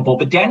perfectly likable,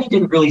 but Danny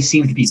didn't really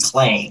seem to be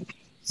playing.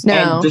 No.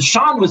 And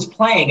Deshawn was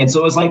playing, and so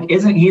it was like,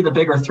 isn't he the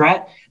bigger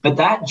threat? But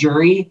that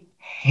jury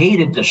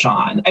hated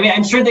Deshawn. I mean,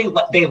 I'm sure they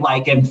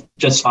like him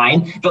just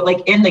fine, but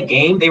like in the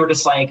game, they were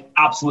just like,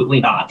 absolutely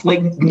not,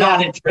 like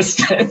not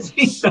interested.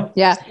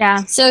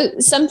 Yeah. So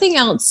something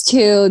else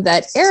too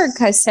that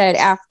Erica said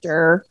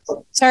after,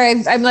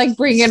 sorry, I'm like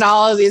bringing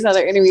all of these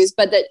other interviews,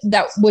 but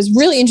that was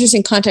really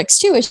interesting context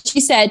too, is she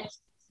said,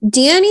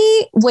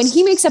 Danny, when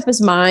he makes up his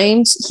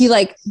mind, he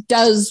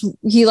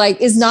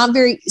is not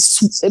very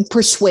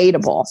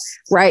persuadable,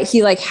 right?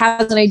 He like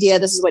has an idea,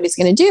 this is what he's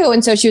going to do.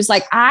 And so she was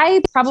like,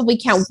 I probably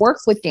can't work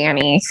with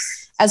Danny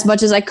as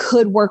much as I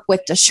could work with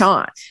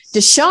Deshawn.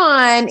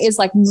 Deshawn is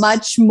like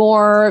much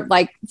more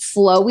like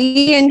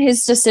flowy in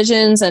his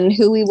decisions and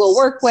who he will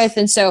work with.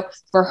 And so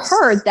for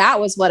her, that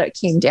was what it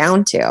came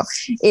down to,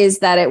 is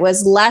that it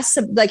was less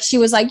like, she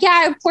was like,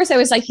 yeah, of course I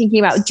was like thinking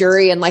about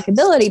jury and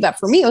likability, but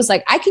for me, it was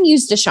like, I can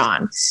use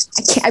Deshawn.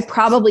 I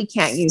probably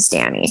can't use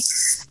Danny.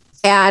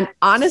 And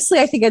honestly,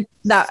 I think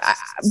that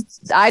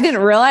I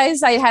didn't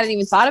realize I hadn't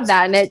even thought of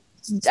that. And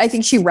I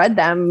think she read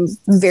them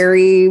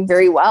very,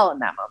 very well in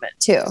that moment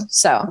too.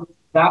 So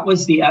that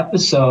was the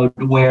episode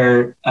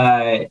where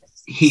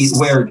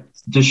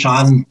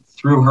Deshawn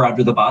threw her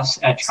under the bus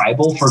at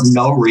Tribal for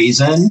no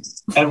reason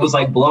and was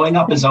like blowing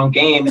up his own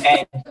game.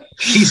 And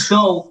she's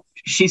still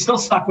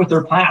stuck with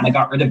her plan and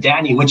got rid of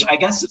Danny, which I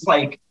guess is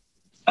like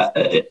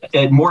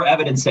more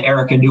evidence that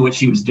Erica knew what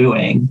she was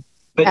doing.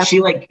 But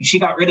she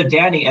got rid of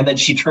Danny and then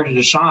she turned to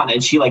Deshawn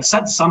and she like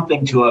said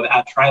something to him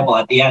at Tribal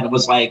at the end and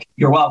was like,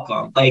 you're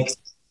welcome. Like,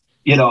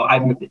 you know,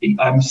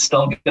 I'm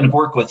still going to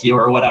work with you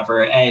or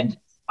whatever. And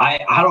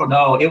I don't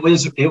know. It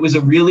was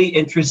a really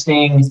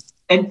interesting,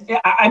 and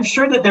I'm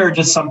sure that there are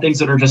just some things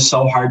that are just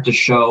so hard to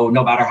show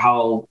no matter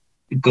how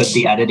good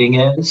the editing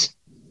is.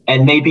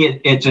 And maybe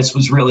it just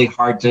was really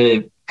hard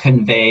to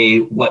convey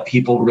what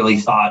people really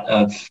thought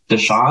of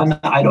Deshawn.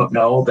 I don't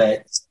know,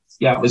 but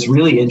yeah, it was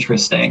really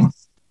interesting.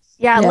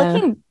 Yeah.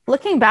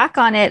 Looking back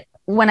on it,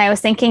 when I was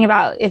thinking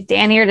about if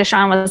Danny or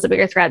Deshawn was the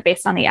bigger threat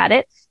based on the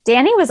edit,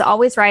 Danny was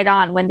always right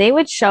on. When they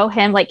would show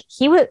him, like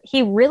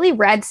he really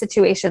read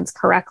situations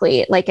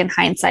correctly, like in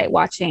hindsight,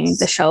 watching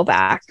the show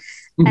back.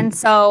 Mm-hmm. And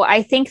so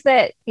I think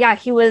that,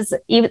 he was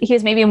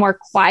maybe a more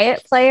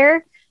quiet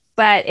player,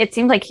 but it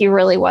seemed like he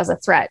really was a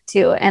threat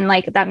too. And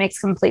like, that makes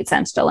complete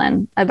sense,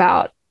 Jolyn,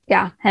 about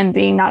him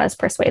being not as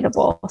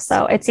persuadable.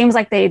 So it seems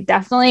like they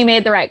definitely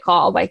made the right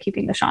call by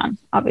keeping Deshawn,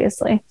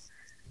 obviously.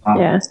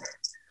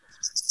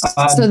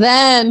 So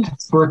then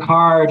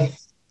Ricard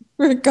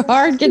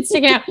gets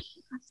taken out.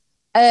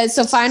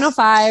 So final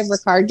five,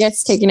 Ricard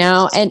gets taken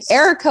out and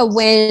Erica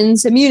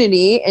wins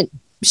immunity and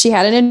she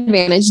had an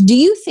advantage. Do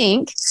you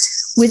think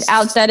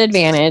without that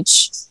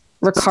advantage,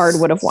 Ricard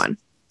would have won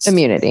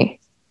immunity?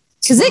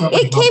 Because it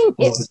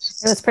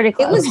was pretty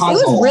close. It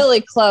was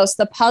really close.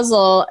 The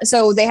puzzle.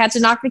 So they had to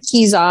knock the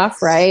keys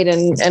off, right?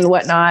 And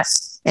whatnot.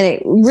 And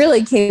it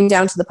really came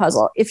down to the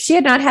puzzle. If she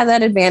had not had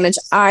that advantage,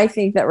 I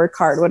think that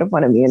Ricard would have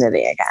won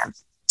immunity again,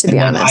 to be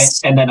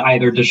honest. And then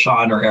either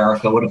Deshawn or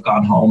Erica would have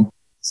gone home.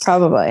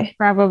 Probably.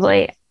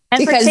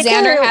 And because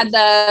Xander had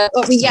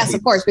yes,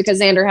 of course, because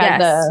Xander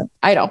had the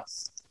idol.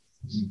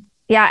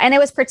 Yeah. And it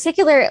was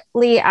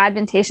particularly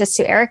advantageous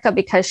to Erica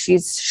because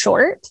she's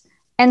short.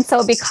 And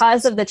so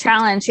because of the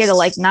challenge, she had to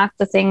like knock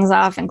the things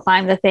off and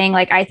climb the thing.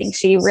 Like, I think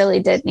she really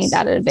did need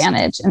that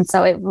advantage. And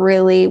so it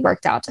really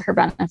worked out to her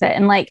benefit.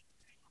 And like,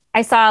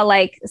 I saw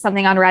like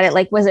something on Reddit,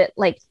 like, was it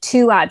like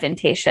too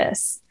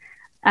advantageous?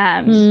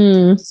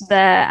 The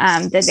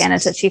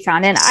advantage that she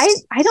found. And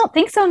I don't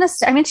think so.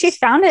 I mean, she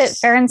found it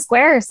fair and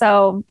square.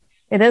 So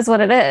it is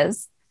what it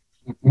is.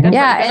 Good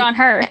on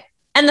her.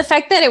 And the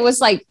fact that it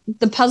was like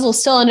the puzzle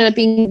still ended up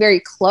being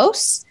very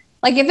close.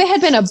 Like if it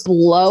had been a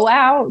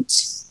blowout,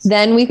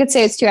 then we could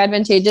say it's too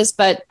advantageous.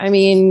 But I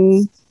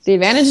mean, the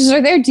advantages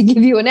are there to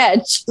give you an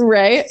edge,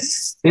 right?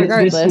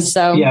 Regardless.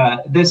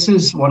 This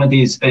is one of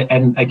these,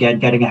 and again,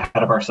 getting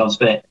ahead of ourselves,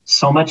 but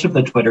so much of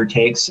the Twitter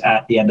takes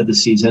at the end of the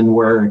season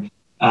were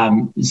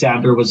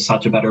Xander was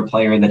such a better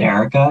player than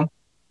Erica.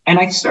 And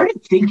I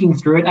started thinking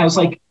through it. And I was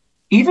like,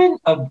 even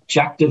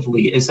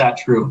objectively, is that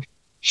true?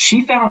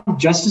 She found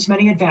just as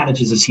many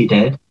advantages as he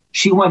did.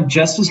 She won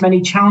just as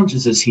many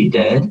challenges as he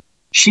did.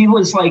 She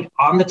was like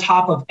on the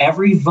top of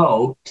every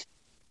vote,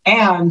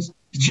 and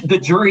the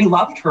jury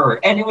loved her.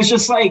 And it was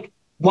just like,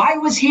 why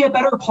was he a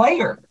better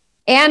player?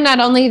 And not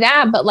only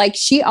that, but like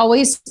she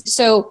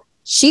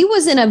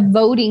was in a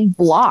voting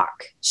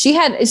block.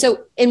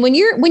 And when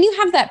you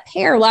have that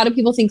pair, a lot of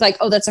people think like,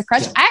 oh, that's a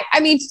crush. Yeah.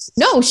 I mean,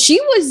 no, so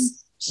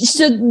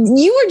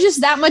you were just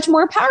that much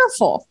more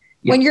powerful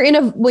when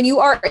you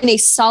are in a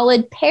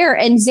solid pair.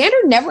 And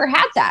Xander never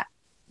had that.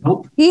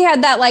 Nope. He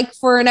had that like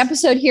for an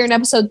episode here, an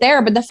episode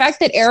there. But the fact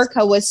that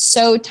Erica was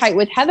so tight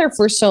with Heather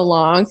for so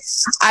long,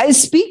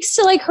 speaks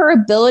to like her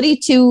ability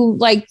to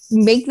like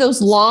make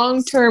those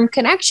long-term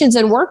connections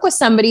and work with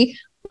somebody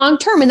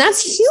long-term. And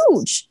that's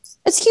huge.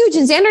 That's huge.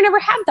 And Xander never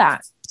had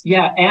that.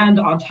 Yeah. And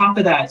on top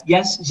of that,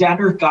 yes,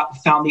 Xander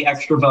found the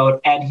extra vote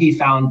and he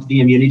found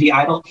the immunity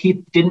idol.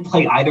 He didn't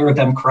play either of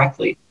them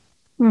correctly.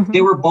 Mm-hmm.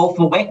 They were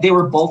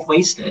both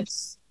wasted.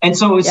 And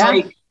so it's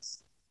like,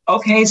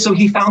 okay, so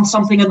he found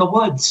something in the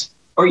woods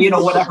or,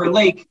 whatever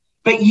lake,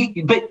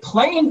 but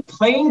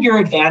playing your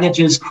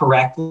advantages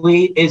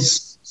correctly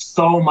is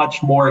so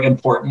much more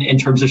important in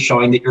terms of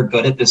showing that you're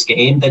good at this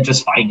game than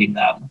just finding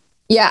them.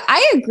 Yeah,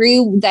 I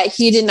agree that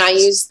he did not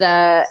use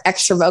the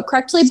extra vote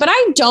correctly, but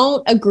I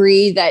don't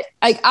agree that,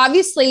 like,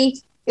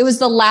 obviously it was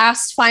the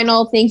last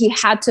final thing. He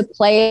had to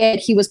play it.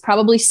 He was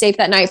probably safe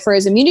that night for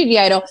his immunity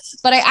idol,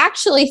 but I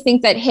actually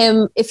think that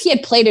if he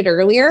had played it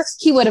earlier,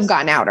 he would have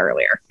gotten out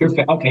earlier.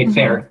 Okay,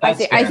 fair. I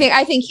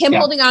think him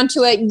holding on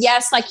to it,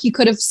 yes, like he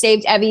could have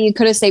saved Evie, he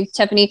could have saved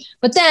Tiffany,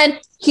 but then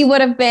he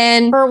would have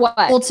been for what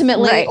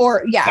ultimately,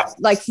 right.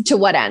 Like to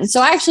what end?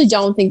 So I actually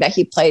don't think that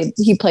he played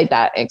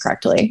that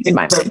incorrectly in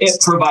my mind. It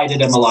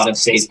provided him a lot of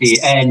safety,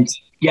 and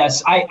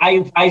yes,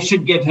 I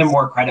should give him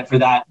more credit for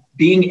that.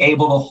 Being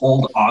able to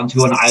hold on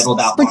to an idol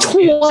that for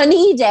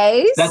 20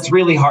 days, that's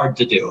really hard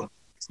to do.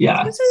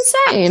 Yeah, it's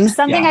insane.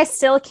 Something I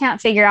still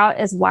can't figure out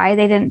is why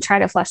they didn't try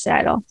to flush the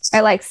idol.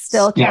 I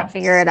still can't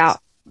figure it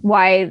out.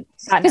 Why?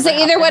 Because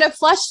they either would have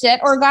flushed it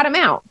or got him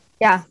out.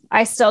 Yeah,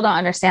 I still don't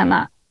understand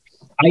that.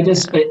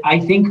 I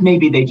think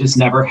maybe they just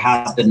never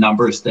had the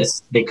numbers that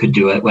they could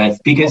do it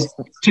with, because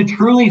to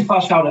truly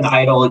flush out an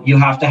idol, you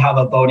have to have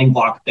a voting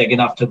block big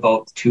enough to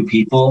vote two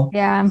people.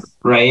 Yeah.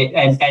 Right.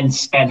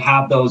 And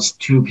have those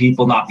two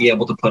people not be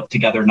able to put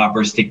together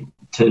numbers to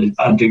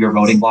undo your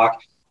voting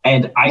block.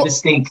 And I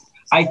think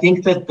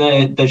that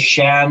the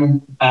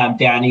Shan,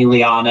 Danny,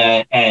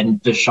 Liana, and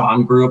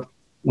Deshawn group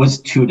was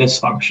too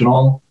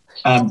dysfunctional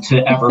to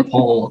ever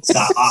pull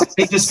that off.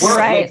 They just were.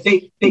 Right.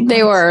 Like,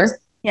 they were.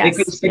 Yes, they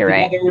couldn't stick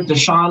together. Right.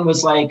 Deshawn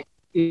was like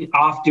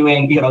off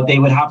doing, they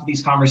would have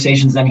these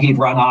conversations, then he'd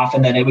run off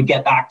and then it would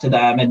get back to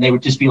them and they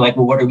would just be like,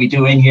 well, what are we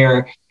doing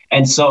here?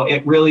 And so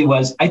it really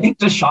was, I think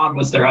Deshawn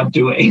was their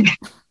undoing.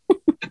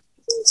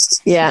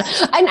 Yeah.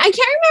 And I can't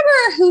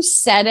remember who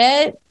said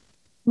it,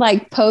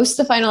 like post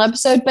the final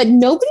episode, but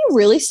nobody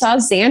really saw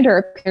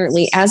Xander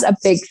apparently as a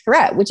big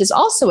threat, which is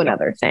also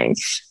another thing.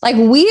 Like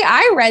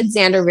I read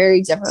Xander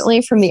very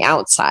differently from the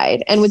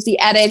outside, and with the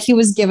edit, he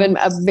was given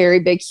a very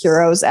big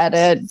heroes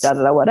edit,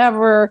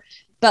 whatever.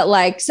 But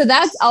like, so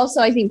that's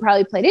also, I think,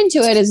 probably played into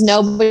it, is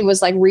nobody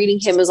was like reading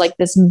him as like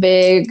this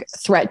big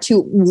threat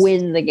to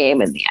win the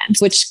game in the end,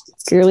 which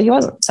clearly he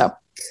wasn't. So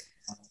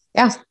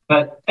yeah.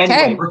 But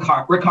anyway,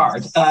 Ricard.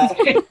 Ricard.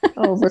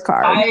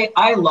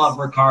 I love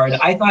Ricard.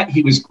 I thought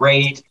he was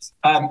great.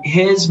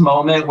 His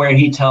moment where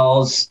he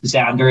tells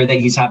Xander that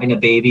he's having a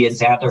baby and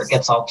Xander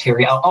gets all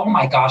teary. Oh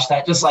my gosh,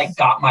 that just like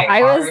got my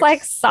heart. I was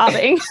like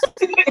sobbing.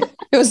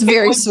 It was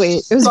very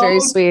sweet. It was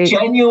very sweet.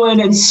 Genuine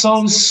and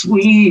so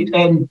sweet.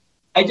 And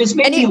I just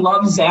made me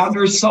love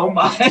Xander so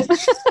much.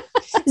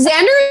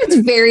 Xander is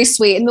very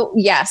sweet. And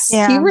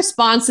he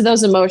responds to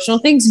those emotional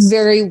things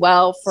very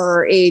well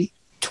for a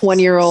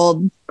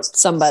 20-year-old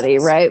somebody,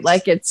 right?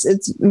 Like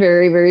it's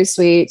very, very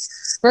sweet.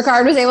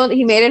 Ricard was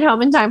he made it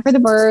home in time for the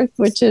birth,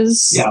 which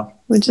is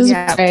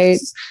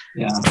great.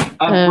 Yeah.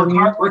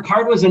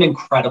 Ricard was an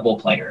incredible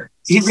player.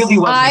 He really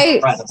was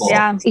incredible.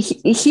 Yeah.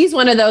 He's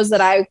one of those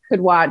that I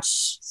could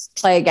watch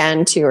play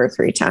again 2 or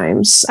 3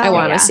 times. I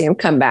want to see him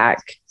come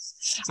back.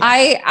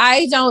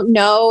 I don't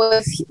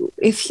know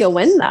if he'll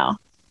win though.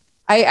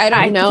 I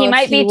don't know. He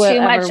might be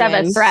too much of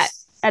a threat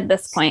at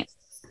this point.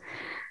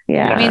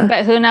 Yeah. I mean,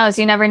 but who knows?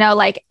 You never know.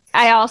 Like,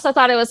 I also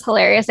thought it was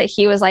hilarious that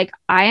he was like,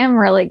 I am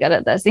really good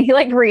at this. And he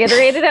like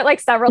reiterated it like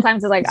several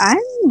times. He's like, I'm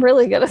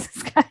really good at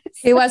this, guys.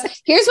 He was.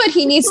 Here's what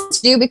he needs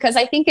to do, because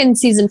I think in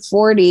season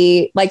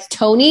 40, like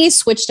Tony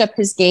switched up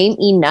his game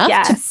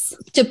enough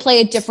to play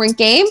a different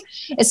game,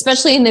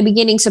 especially in the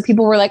beginning. So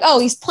people were like,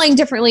 oh, he's playing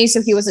differently,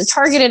 so he wasn't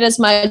targeted as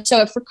much.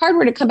 So if Ricard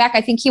were to come back,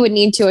 I think he would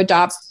need to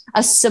adopt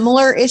a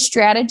similar-ish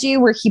strategy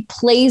where he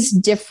plays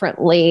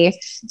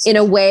differently in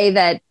a way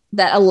that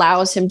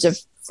allows him to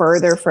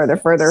further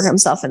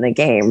himself in the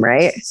game,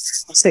 right?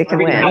 So he can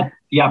win.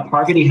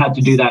 Parvati had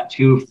to do that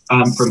too,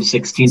 from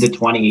 16 to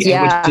 20,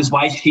 which is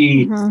why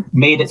she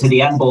made it to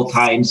the end both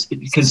times,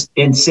 because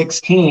in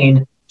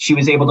 16 she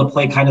was able to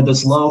play kind of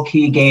this low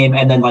key game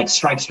and then like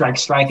strike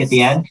at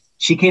the end.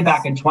 She came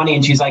back in 20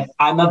 and she's like,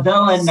 I'm a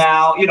villain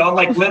now,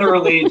 like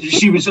literally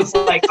she was just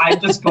like, I'm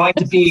just going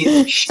to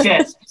be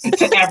shit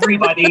to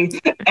everybody,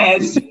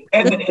 and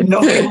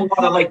nobody will want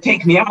to like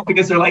take me out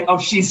because they're like, oh,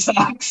 she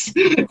sucks.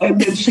 And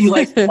then she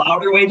like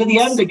plowed her way to the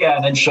end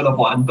again and should have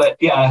won. But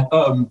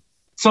it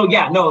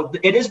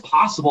is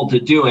possible to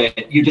do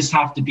it. You just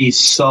have to be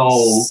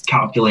so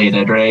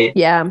calculated, right?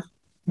 Yeah.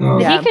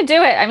 He could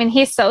do it. I mean,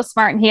 he's so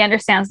smart and he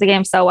understands the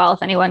game so well.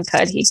 If anyone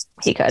could, he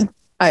could.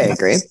 I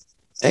agree.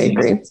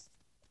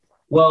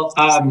 Well,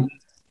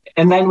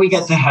 and then we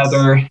get to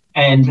Heather,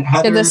 and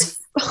Heather.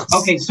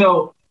 Okay,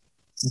 so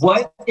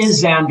what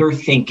is Xander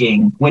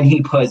thinking when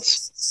he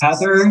puts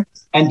Heather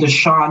and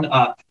Deshawn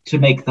up to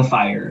make the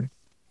fire?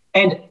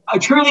 And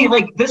truly,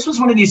 like, this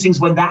was one of these things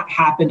when that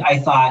happened, I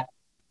thought,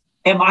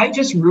 am I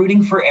just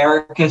rooting for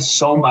Erika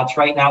so much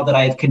right now that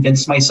I have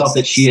convinced myself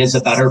that she is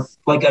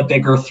a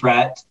bigger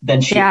threat than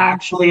she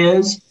actually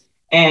is?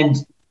 And,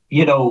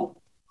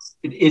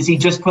 is he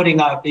just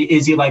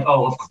is he like,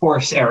 oh, of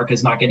course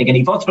Erika's not getting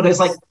any votes? But it's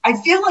like,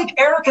 I feel like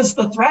Erika's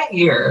the threat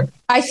here.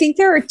 I think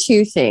there are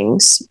 2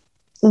 things.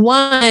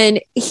 One,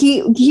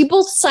 he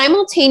both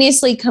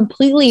simultaneously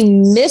completely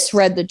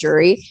misread the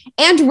jury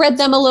and read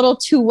them a little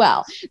too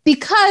well,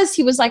 because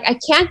he was like, I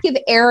can't give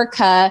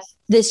Erika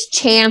this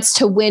chance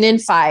to win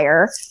and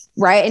fire,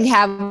 right? And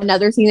have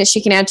another thing that she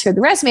can add to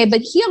the resume.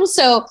 But he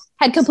also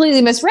had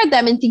completely misread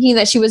them and thinking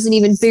that she was an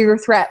even bigger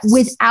threat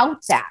without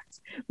that.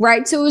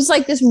 Right. So it was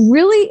like this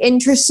really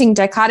interesting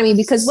dichotomy,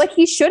 because what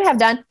he should have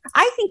done,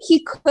 I think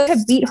he could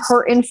have beat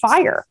her in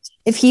fire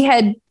if he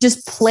had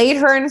just played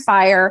her in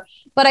fire.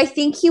 But I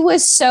think he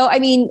was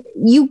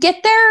you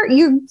get there,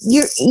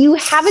 you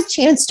have a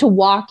chance to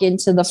walk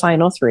into the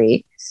final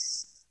 3.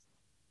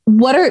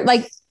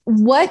 What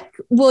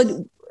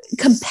would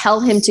compel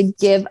him to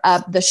give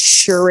up the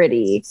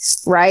surety,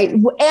 right?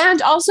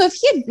 And also, if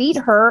he had beat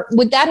her,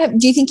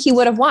 do you think he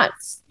would have won?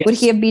 Yes. Would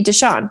he have beat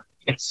Deshawn?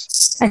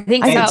 Yes. I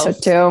think so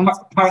too.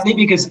 Partly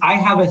because I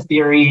have a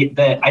theory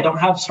that I don't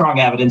have strong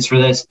evidence for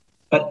this,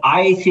 but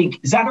I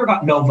think Xander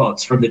got no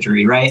votes from the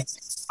jury, right?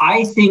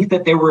 I think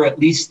that there were at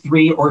least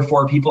 3 or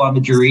 4 people on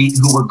the jury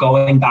who were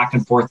going back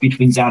and forth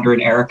between Xander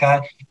and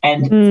Erika.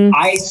 And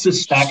I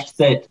suspect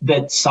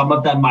that some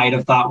of them might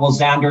have thought, well,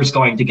 Xander's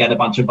going to get a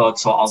bunch of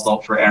votes, so I'll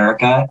vote for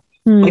Erika.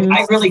 Like,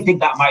 I really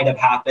think that might have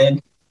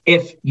happened.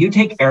 If you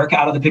take Erika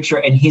out of the picture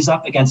and he's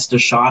up against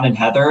Deshawn and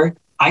Heather,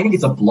 I think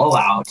it's a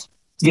blowout.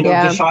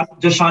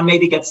 Deshawn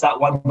maybe gets that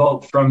 1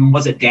 vote from,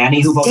 was it Danny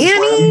who voted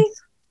for him?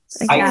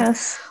 I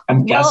guess.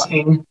 I'm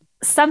guessing.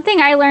 Something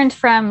I learned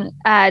from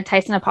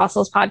Tyson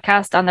Apostle's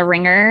podcast on the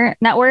Ringer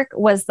Network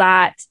was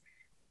that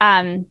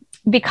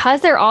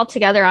because they're all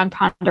together on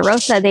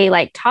Ponderosa, they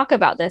like talk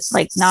about this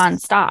like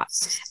nonstop.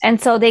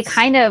 And so they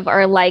kind of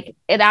are like,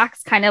 it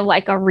acts kind of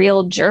like a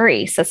real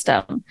jury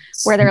system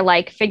where they're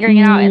like figuring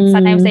it out. And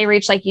sometimes they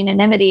reach like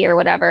unanimity or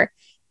whatever.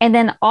 And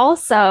then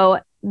also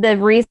the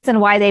reason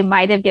why they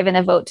might have given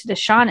a vote to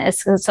Deshawn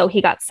is so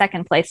he got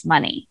second place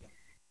money.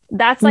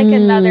 That's like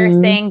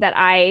another thing that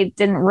I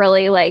didn't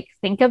really like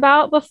think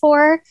about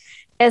before,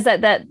 is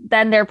that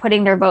then they're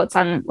putting their votes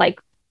on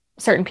like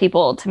certain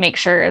people to make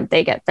sure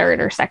they get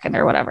third or second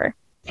or whatever.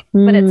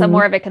 But it's a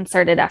more of a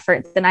concerted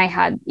effort than I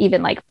had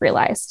even like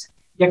realized.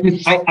 Yeah,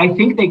 I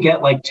think they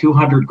get like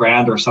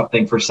 $200,000 or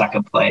something for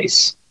second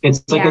place.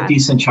 It's like a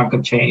decent chunk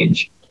of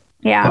change.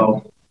 Yeah.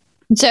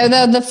 So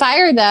the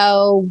fire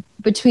though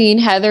between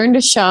Heather and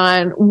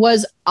Deshawn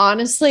was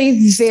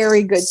honestly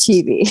very good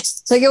TV.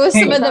 Like, it was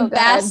some of the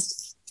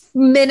best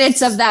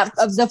minutes of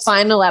the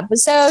final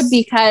episode,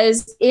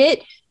 because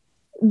it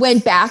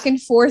went back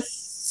and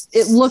forth.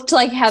 It looked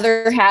like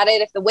Heather had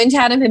it. If the wind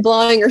hadn't been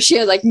blowing, or she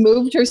had like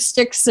moved her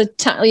sticks a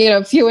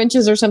few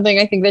inches or something,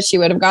 I think that she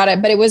would have got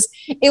it. But it was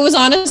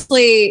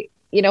honestly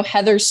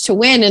Heather's to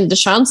win, and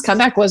Deshawn's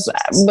comeback was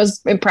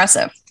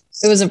impressive.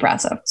 It was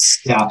impressive.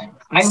 Yeah.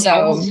 I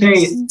will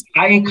say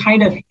I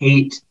kind of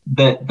hate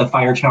that the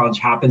fire challenge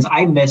happens.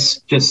 I miss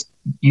just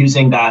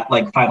using that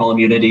like final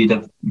immunity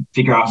to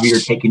figure out who you're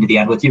taking to the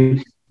end with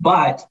you.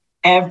 But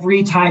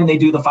every time they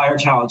do the fire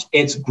challenge,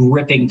 it's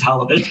gripping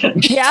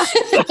television. Yeah.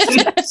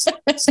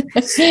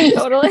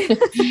 Totally.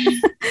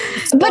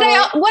 But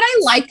what I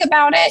like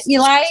about it,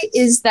 Eli,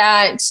 is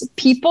that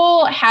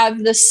people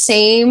have the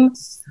same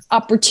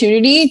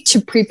opportunity to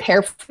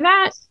prepare for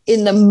that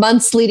in the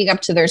months leading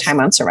up to their time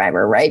on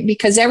Survivor, right?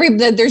 Because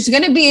there's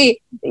going to be,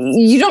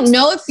 you don't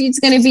know if it's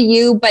going to be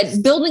you,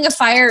 but building a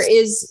fire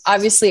is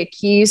obviously a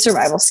key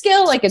survival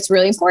skill. Like, it's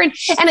really important.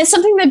 And it's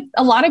something that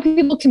a lot of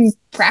people can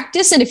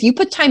practice. And if you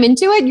put time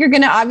into it, you're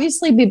going to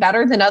obviously be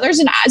better than others.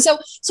 And so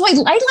I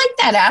like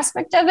that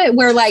aspect of it,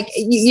 where like,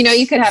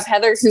 you could have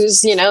Heather,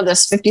 who's,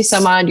 this 50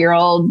 some odd year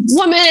old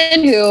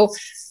woman who,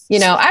 I don't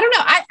know. I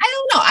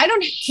don't know. I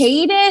don't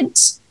hate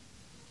it.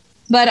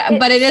 But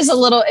it is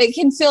it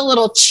can feel a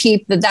little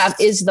cheap that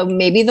is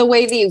maybe the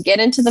way that you get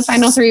into the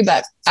final three,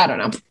 but I don't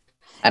know.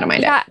 I don't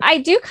mind it. I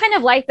do kind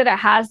of like that it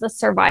has the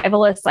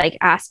survivalist like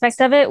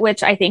aspect of it,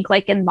 which I think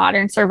like in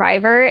modern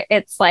Survivor,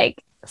 it's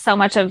like so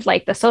much of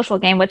like the social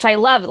game, which I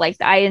love. Like,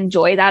 I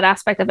enjoy that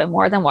aspect of it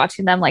more than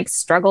watching them like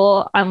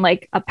struggle on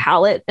like a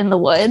pallet in the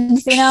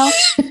woods,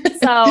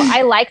 So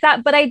I like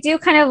that. But I do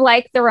kind of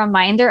like the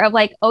reminder of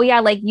like, oh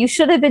yeah, like you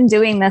should have been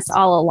doing this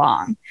all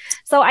along.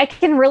 So I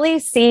can really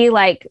see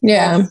like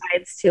both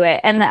sides to it.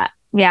 And that,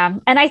 yeah.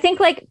 And I think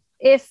like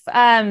if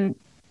the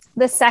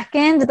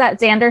second that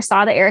Xander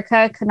saw that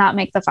Erika could not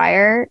make the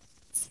fire,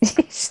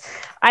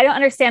 I don't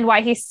understand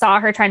why he saw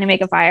her trying to make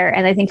a fire.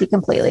 And I think he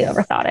completely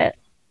overthought it.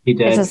 He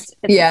did.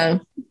 Yeah.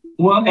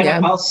 Well,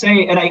 and I'll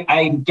say, and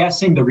I'm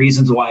guessing the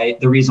reason why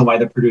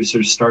the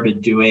producers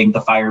started doing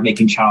the fire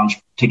making challenge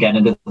to get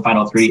into the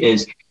final three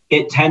is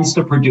it tends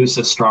to produce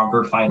a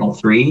stronger final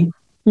three,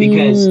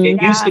 because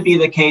it used to be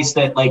the case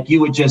that like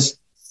you would just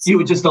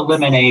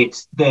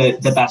eliminate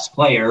the best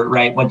player,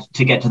 right,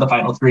 to get to the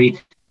final three.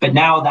 But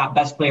now that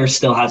best player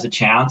still has a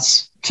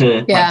chance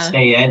to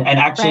stay in, and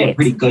actually a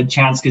pretty good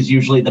chance, because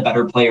usually the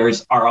better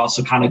players are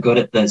also kind of good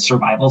at the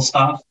survival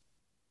stuff.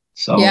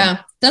 So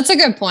yeah, that's a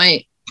good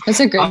point. That's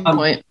a great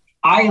point.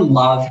 I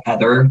love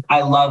Heather.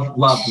 I love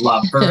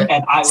her.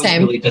 And I was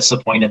really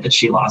disappointed that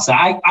she lost.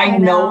 I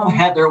know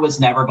Heather was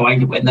never going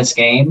to win this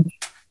game,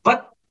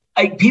 but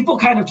people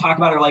kind of talk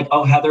about her like,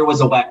 oh, Heather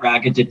was a wet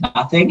rag and did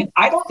nothing.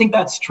 I don't think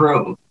that's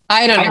true.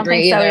 I don't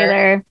agree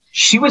either.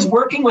 She was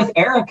working with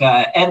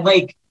Erika, and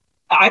like,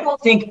 I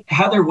don't think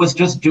Heather was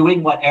just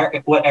doing what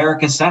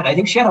Erika said. I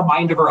think she had a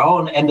mind of her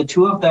own, and the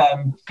two of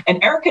them,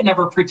 and Erika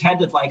never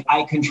pretended like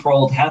I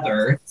controlled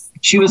Heather.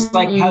 She was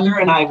like, Heather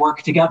and I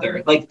work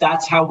together. Like,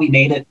 that's how we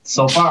made it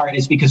so far,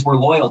 is because we're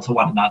loyal to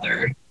one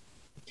another. And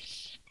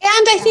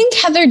I think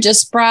Heather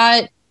just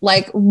brought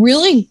like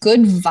really good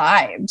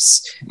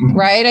vibes,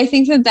 right? I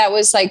think that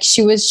was like,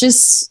 she was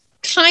just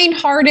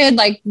kind-hearted,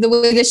 like the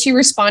way that she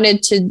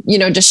responded to,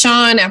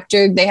 Deshawn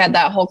after they had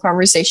that whole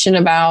conversation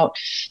about,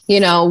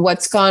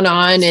 what's gone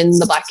on in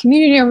the Black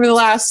community over the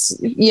last,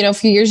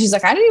 few years. She's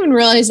like, I didn't even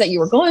realize that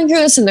you were going through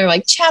this. And they're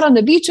like, chat on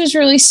the beach was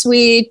really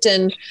sweet.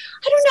 And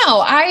I don't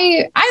know.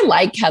 I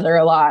like Heather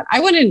a lot.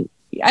 I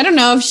don't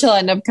know if she'll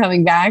end up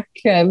coming back.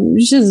 She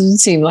doesn't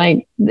seem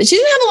like she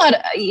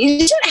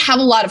didn't have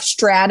a lot of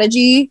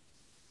strategy,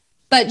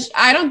 but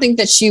I don't think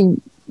that she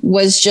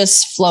was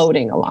just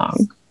floating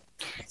along.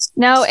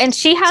 No, and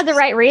she had the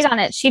right read on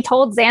it. She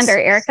told Xander,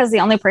 Erika's the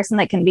only person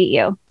that can beat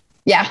you.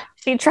 Yeah.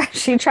 She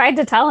tried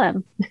to tell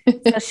him.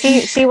 So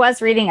she was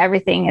reading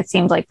everything, it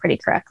seemed like, pretty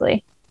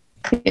correctly.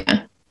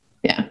 Yeah.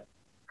 Yeah.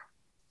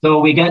 So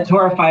we get to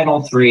our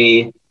final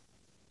three.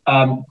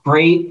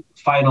 Great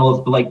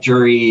final, like,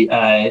 jury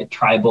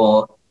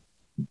tribal.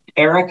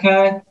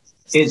 Erika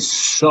is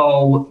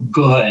so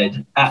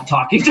good at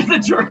talking to the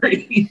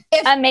jury.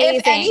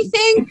 Amazing.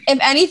 If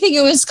anything,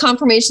 it was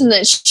confirmation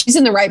that she's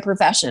in the right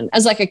profession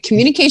as like a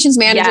communications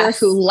manager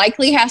who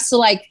likely has to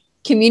like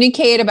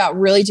communicate about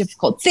really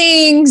difficult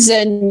things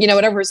and,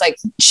 whatever. It's like,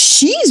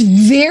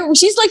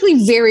 she's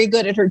likely very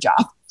good at her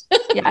job.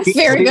 Yes.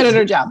 Very good at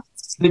her job.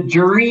 The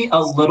jury a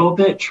little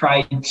bit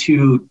tried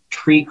to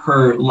treat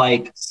her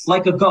like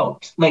a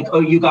goat. Like,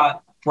 oh, you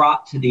got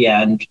brought to the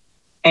end.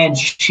 And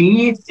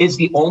she is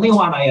the only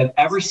one I have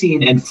ever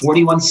seen in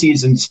 41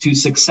 seasons to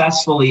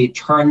successfully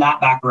turn that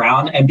back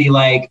around and be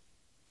like,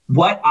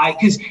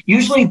 because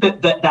usually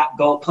that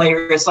GOAT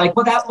player is like,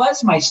 well, that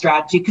was my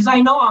strategy because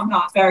I know I'm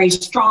not very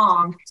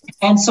strong.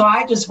 And so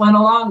I just went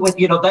along with,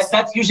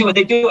 that's usually what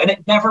they do. And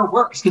it never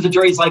works because the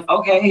jury's like,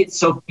 okay,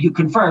 so you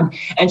confirm.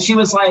 And she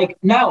was like,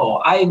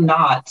 no, I'm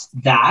not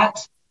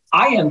that.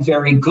 I am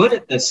very good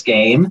at this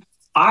game.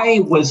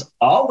 I was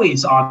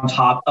always on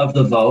top of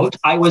the vote.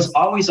 I was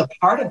always a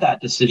part of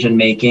that decision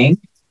making.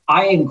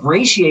 I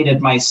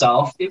ingratiated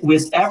myself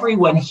with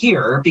everyone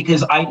here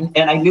because I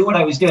knew what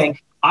I was doing.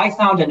 I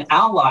found an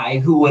ally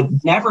who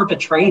would never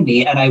betray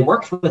me, and I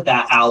worked with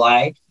that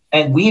ally,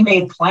 and we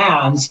made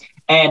plans,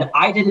 and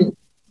I didn't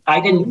I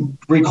didn't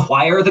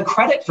require the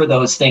credit for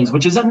those things,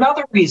 which is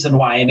another reason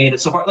why I made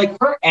it so hard. Like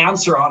her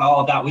answer on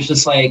all of that was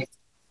just like,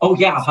 oh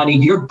yeah, honey,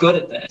 you're good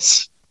at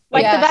this.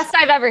 Like the best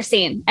I've ever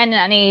seen in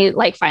any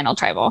like final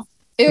tribal.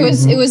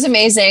 It was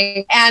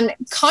amazing. And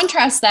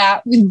contrast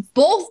that with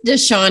both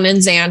Deshawn and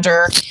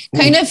Xander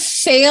kind of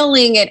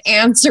failing at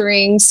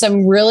answering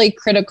some really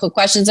critical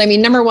questions. I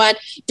mean, number one,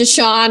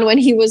 Deshawn, when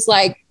he was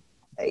like,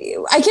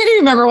 I can't even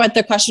remember what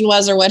the question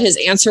was or what his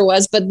answer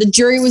was, but the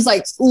jury was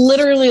like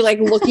literally like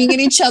looking at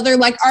each other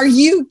like, are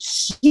you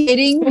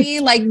kidding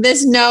me? Like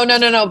this? No,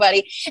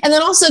 buddy. And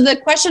then also the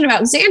question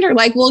about Xander,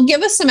 like, well,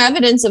 give us some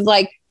evidence of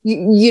like,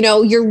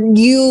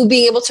 you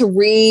being able to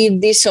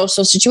read these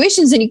social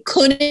situations, and he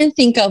couldn't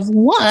think of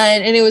one.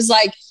 And it was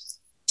like,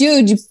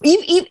 dude,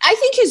 I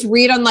think his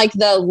read on like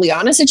the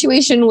Liana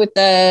situation with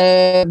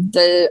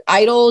the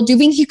idol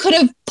duping, he could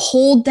have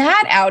pulled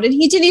that out, and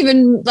he didn't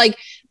even like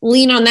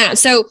lean on that.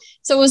 So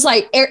it was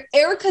like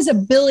Erika's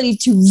ability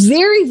to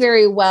very,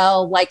 very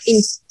well, like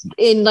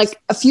in like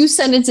a few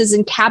sentences,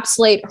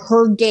 encapsulate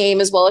her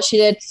game as well as she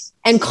did,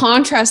 and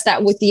contrast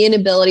that with the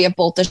inability of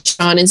both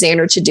Deshawn and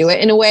Xander to do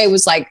it in a way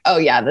was like, oh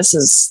yeah, this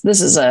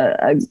is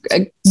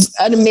an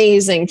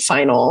amazing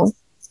final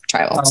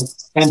trial.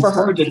 And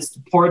poor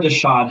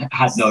Deshawn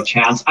had no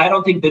chance. I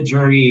don't think the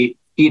jury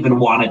even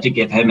wanted to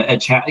give him a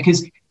chance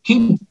because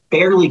he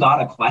barely got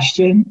a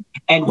question.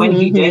 And when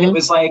he did, it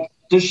was like,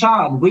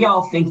 Deshawn, we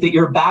all think that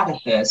you're bad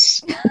at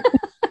this.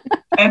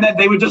 And then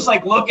they would just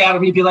like look at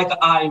him, he'd be like,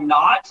 I'm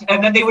not.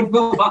 And then they would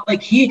move on.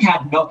 Like he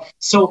had no.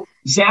 So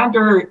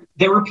Xander,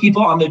 there were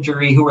people on the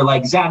jury who were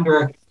like,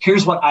 Xander,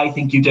 here's what I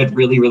think you did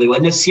really, really well.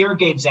 And Naseer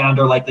gave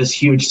Xander like this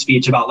huge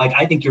speech about like,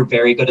 I think you're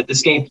very good at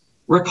this game.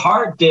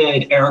 Ricard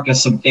did Erika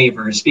some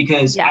favors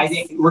because I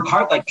think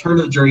Ricard like turned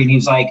to the jury and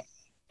he's like,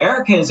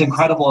 Erika is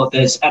incredible at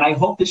this. And I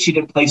hope that she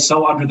didn't play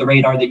so under the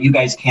radar that you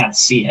guys can't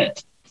see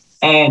it.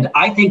 And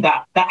I think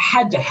that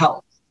had to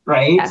help,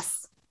 right? Yes.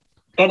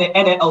 And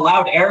it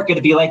allowed Erika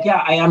to be like,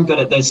 yeah, I am good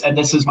at this. And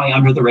this is my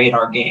under the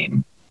radar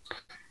game.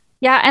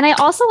 Yeah. And I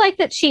also like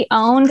that she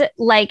owned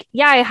like,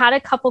 yeah, I had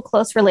a couple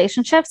close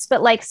relationships,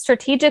 but like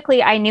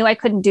strategically, I knew I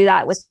couldn't do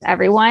that with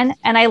everyone.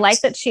 And I like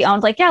that she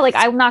owned like, yeah, like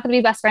I'm not going to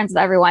be best friends with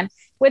everyone,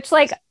 which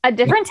like a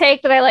different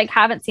take that I like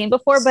haven't seen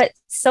before, but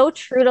so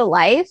true to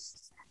life.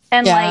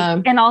 And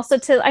like, and also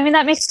I mean,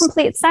 that makes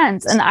complete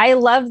sense. And I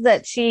love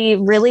that she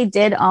really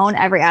did own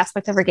every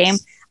aspect of her game.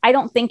 I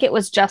don't think it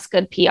was just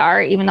good PR,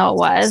 even though it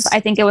was.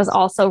 I think it was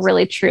also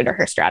really true to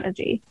her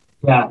strategy.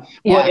 Yeah.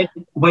 Well,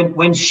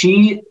 when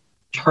she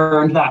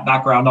turned that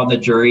background on the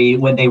jury,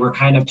 when they were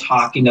kind of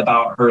talking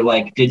about her,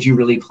 like, did you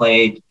really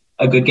play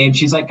a good game?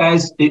 She's like,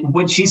 guys,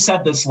 when she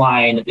said this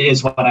line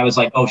is when I was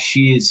like, oh,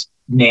 she's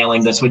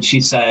nailing this. When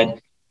she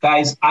said,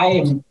 guys, I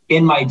am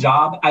in my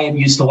job. I am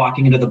used to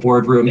walking into the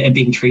boardroom and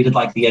being treated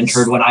like the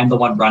intern when I'm the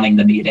one running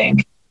the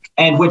meeting.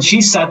 And when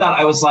she said that,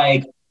 I was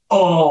like,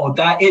 oh,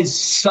 that is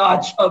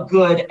such a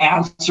good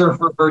answer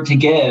for her to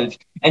give.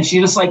 And she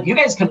just like, you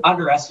guys can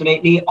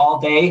underestimate me all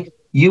day.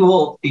 You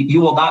will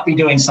not be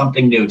doing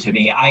something new to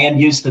me. I am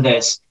used to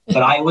this,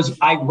 but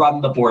I run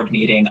the board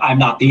meeting. I'm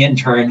not the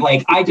intern.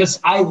 Like I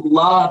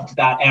loved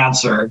that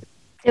answer.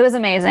 It was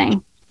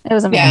amazing. It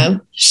was amazing. Yeah,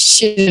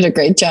 she did a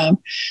great job.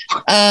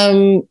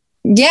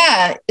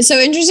 Yeah. So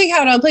interesting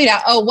how it all played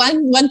out. Oh,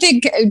 one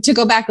thing to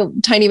go back a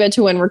tiny bit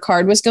to when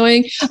Ricard was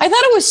going, I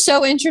thought it was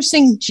so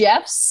interesting.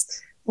 Jeff's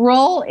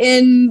role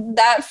in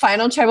that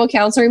final tribal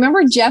council.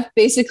 Remember Jeff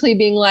basically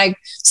being like,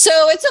 so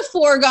it's a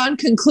foregone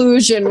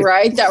conclusion,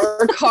 right? That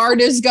Ricard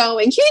is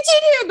going. He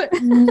did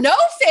him no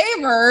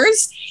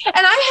favors. And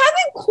I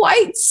haven't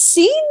quite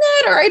seen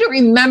that, or I don't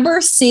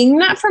remember seeing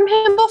that from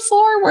him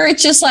before, where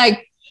it's just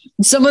like,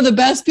 some of the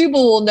best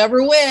people will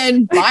never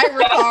win. Bye,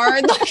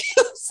 Ricard.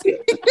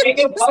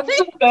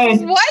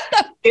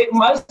 It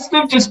must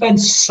have just been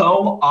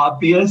so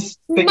obvious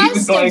that he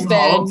was going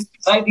home.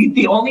 I mean,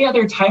 the only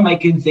other time I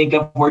can think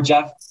of where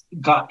Jeff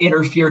got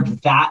interfered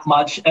that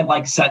much and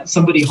like sent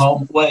somebody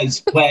home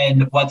was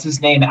when what's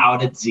his name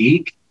outed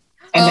Zeke.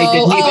 And they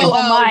didn't even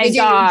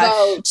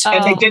vote.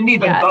 And they didn't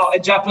even vote.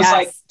 And Jeff was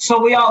like,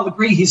 so we all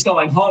agree he's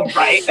going home,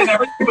 right? And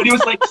everybody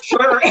was like,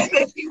 sure. And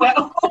then he went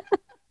home.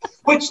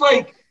 Which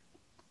like,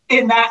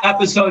 in that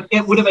episode,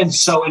 it would have been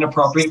so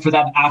inappropriate for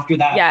them after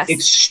that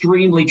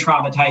extremely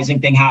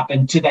traumatizing thing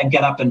happened to then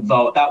get up and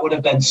vote. That would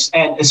have been,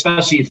 and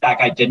especially if that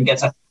guy didn't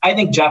get, I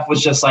think Jeff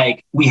was just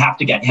like, we have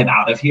to get him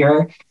out of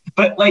here.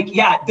 But like,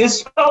 yeah,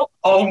 this felt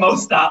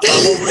almost that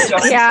level. Where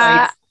Jeff was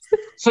like,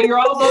 so you're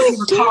all voting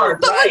Ricard,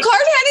 but right?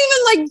 Ricard hadn't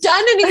even like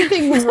done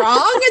anything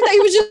wrong, and he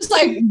was just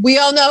like, "We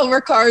all know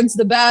Ricard's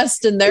the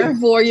best, and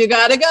therefore you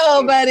gotta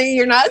go, buddy.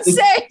 You're not safe."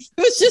 It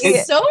was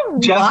just so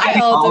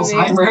wild.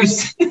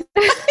 Alzheimer's.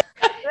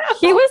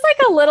 He was like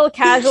a little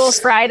casual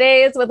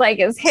Fridays with like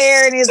his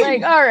hair, and he's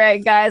like, "All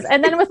right, guys,"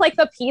 and then with like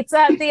the pizza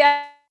at the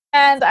end.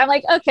 And I'm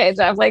like, okay,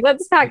 Jeff, like,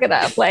 let's pack it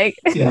up. Like,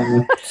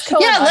 let's talk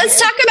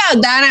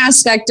about that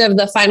aspect of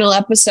the final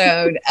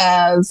episode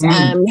of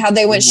how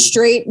they went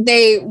straight.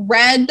 They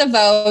read the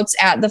votes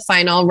at the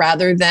final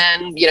rather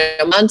than,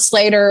 months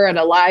later at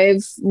a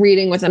live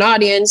reading with an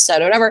audience,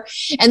 whatever.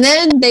 And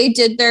then they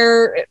did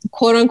their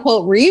quote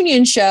unquote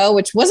reunion show,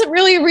 which wasn't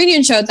really a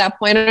reunion show at that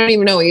point. I don't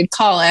even know what you'd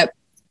call it.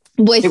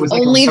 With it was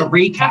only like a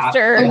recap.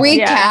 A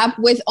recap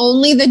with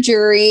only the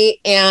jury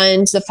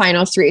and the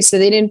final three. So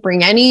they didn't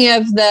bring any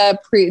of the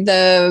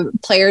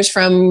players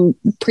from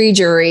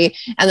pre-jury,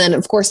 and then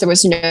of course there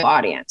was no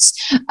audience.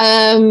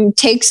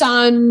 Takes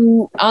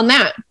on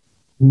that.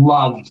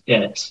 Loved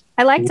it.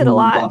 I liked it a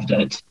lot. Loved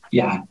it.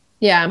 Yeah.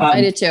 Yeah,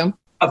 I did too.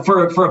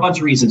 For a bunch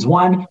of reasons.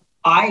 One,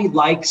 I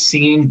like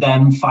seeing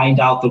them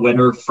find out the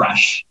winner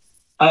fresh.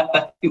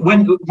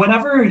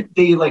 Whenever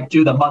they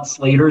do the months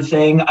later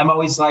thing, I'm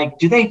always like,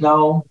 do they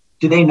know?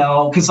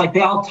 Because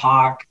they all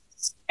talk.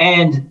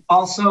 And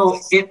also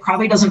it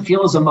probably doesn't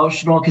feel as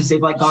emotional because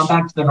they've gone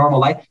back to their normal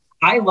life.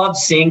 I love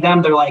seeing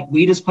them. They're like,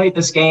 we just played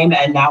this game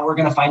and now we're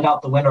going to find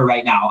out the winner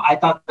right now. I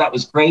thought that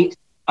was great.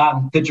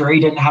 The jury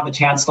didn't have a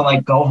chance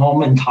to go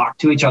home and talk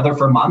to each other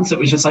for months. It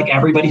was just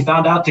everybody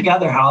found out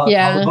together how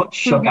the book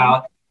shook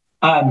out.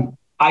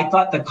 I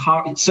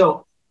thought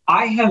so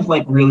I have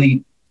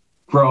really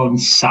grown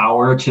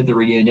sour to the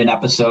reunion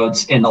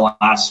episodes in the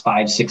last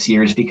 5-6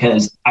 years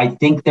because I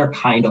think they're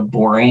kind of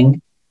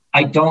boring.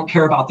 I don't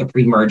care about the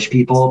pre-merge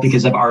people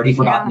because I've already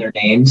forgotten their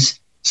names.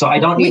 So I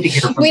don't need to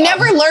hear from them. We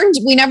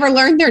never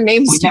learned their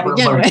names Never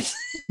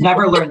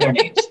learned their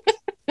names.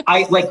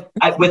 I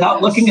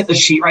without looking at the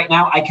sheet right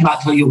now, I cannot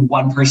tell you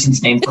one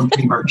person's name from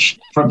pre-merge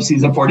from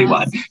season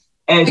 41.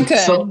 And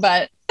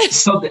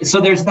so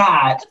there's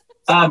that.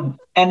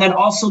 And then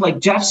also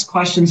Jeff's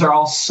questions are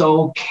all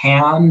so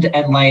canned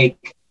and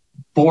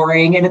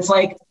boring. And it's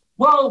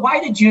well, why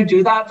did you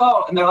do that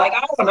vote? And they're like,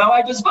 I don't know.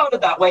 I just voted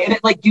that way. And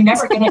you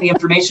never get any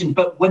information.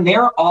 But when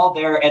they're all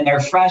there and they're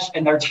fresh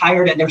and they're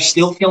tired and they're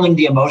still feeling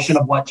the emotion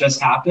of what just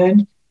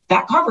happened,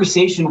 that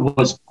conversation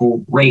was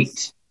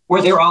great.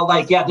 Where they're all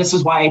yeah, this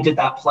is why I did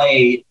that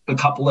play a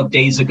couple of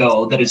days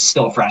ago that is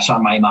still fresh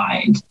on my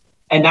mind.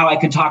 And now I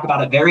can talk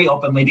about it very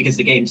openly because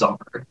the game's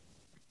over.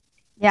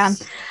 Yeah,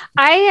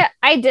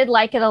 I did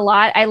like it a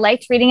lot. I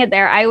liked reading it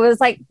there. I was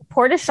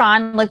poor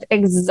Deshaun looked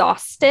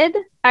exhausted.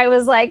 I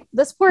was like,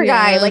 this poor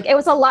guy. It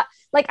was a lot.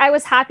 I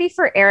was happy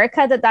for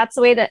Erica that's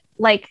the way that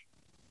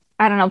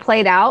I don't know,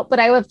 played out. But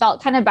I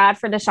felt kind of bad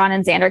for Deshaun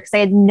and Xander because they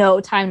had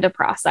no time to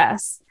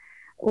process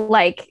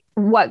what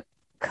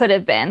could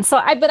have been.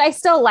 But I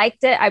still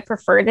liked it. I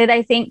preferred it,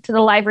 I think, to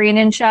the live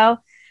reunion show.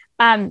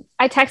 I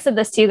texted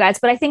this to you guys,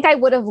 but I think I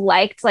would have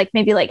liked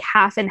maybe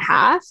half and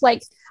half.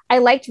 I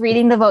liked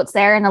reading the votes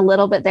there and a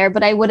little bit there,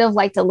 but I would have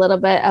liked a little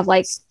bit of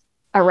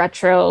a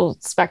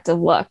retrospective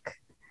look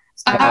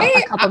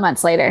a couple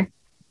months later.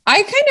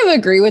 I kind of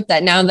agree with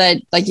that now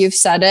that you've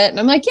said it. And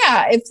I'm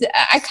if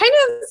I kind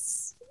of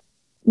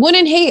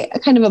wouldn't hate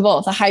kind of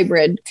a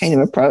hybrid kind of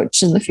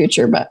approach in the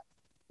future, but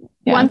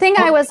yeah. One thing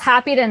I was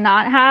happy to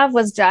not have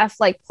was Jeff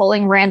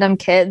pulling random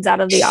kids out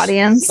of the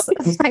audience.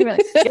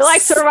 You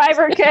like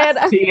Survivor kid?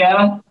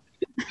 Yeah.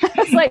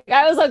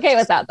 I was okay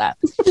without that.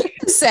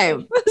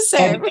 Same.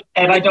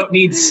 And I don't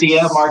need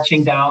Sia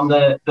marching down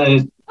the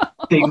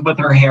thing with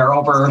her hair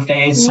over her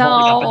face,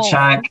 holding up a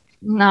check.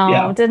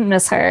 No, didn't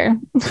miss her.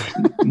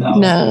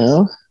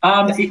 No.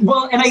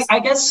 Well, and I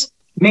guess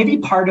maybe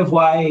part of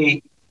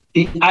why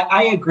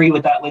I agree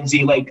with that,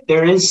 Lindsay.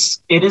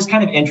 It is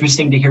kind of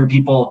interesting to hear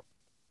people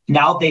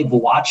now they've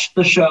watched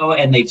the show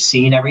and they've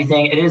seen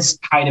everything. It is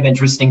kind of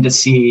interesting to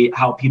see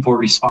how people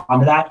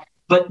respond to that.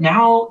 But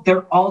now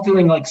they're all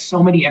doing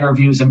so many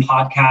interviews and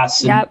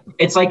podcasts. And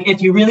it's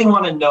if you really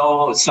want to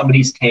know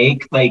somebody's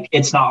take,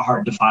 it's not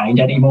hard to find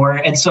anymore.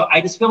 And so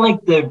I just feel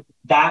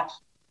that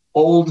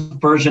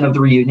old version of the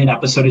reunion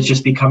episode is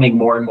just becoming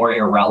more and more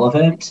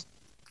irrelevant.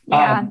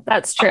 Yeah,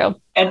 that's true.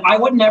 And I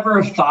would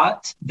never have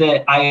thought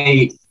that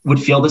I would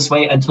feel this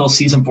way until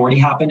season 40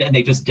 happened and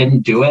they just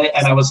didn't do it.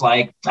 And I was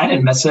like, I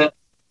didn't miss it.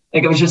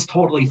 I was just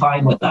totally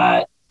fine with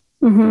that.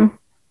 Mm-hmm.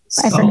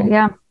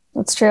 Yeah,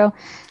 that's true.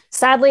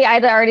 Sadly,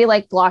 I'd already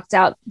blocked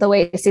out the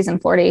way season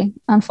 40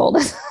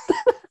 unfolded.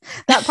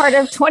 That part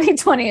of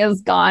 2020 is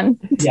gone.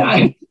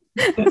 Yeah.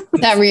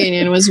 That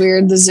reunion was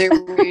weird. The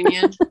Zoom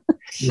reunion.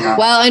 Yeah.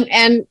 Well,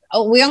 and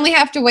we only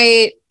have to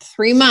wait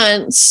 3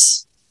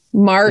 months,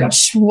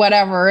 March,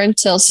 whatever,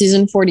 until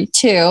season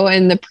 42.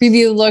 And the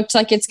preview looked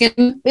like it seems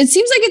like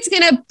it's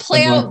going to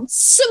play out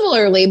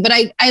similarly, but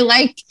I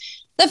like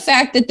the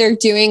fact that they're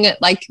doing it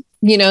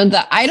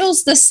the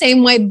idols the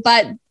same way,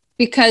 but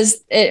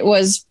because it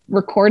was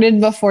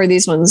recorded before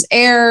these ones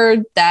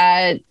aired,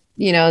 that,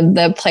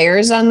 the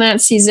players on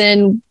that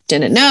season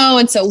didn't know.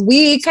 And so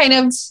we kind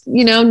of,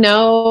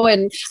 know,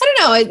 and I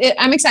don't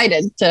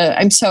know,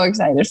 I'm so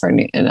excited for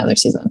another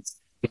season.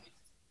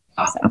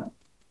 So.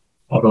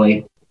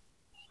 Totally.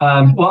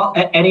 Well,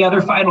 any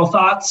other final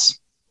thoughts?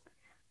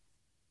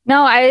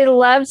 No, I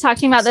love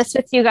talking about this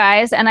with you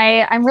guys. And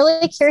I'm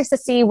really curious to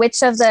see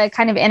which of the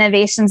kind of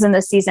innovations in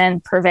the season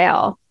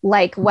prevail.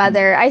 Like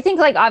whether I think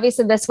like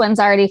obviously this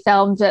one's already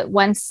filmed, but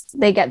once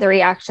they get the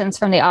reactions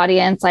from the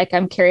audience, like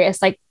I'm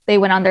curious, like they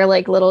went on their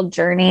like little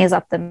journeys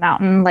up the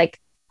mountain. Like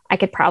I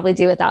could probably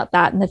do without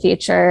that in the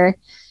future.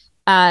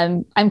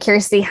 I'm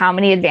curious to see how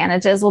many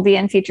advantages will be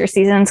in future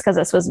seasons because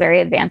this was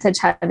very advantage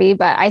heavy.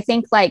 But I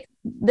think like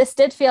this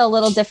did feel a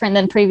little different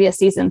than previous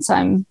seasons. So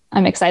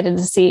I'm excited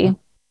to see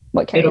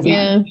what carries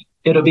on.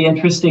 It'll be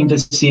interesting to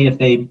see if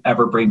they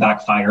ever bring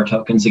back fire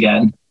tokens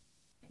again.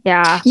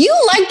 Yeah. You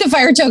like the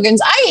fire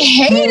tokens. I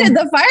hated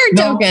the fire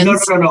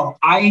tokens. No.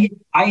 I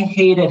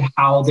hated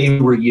how they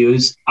were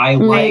used. I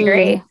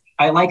agree.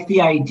 I like the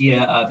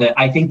idea of it.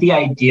 I think the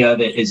idea of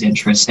it is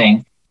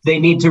interesting. They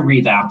need to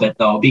revamp it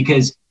though,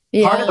 because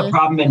part of the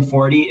problem in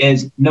 40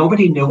 is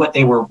nobody knew what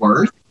they were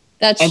worth.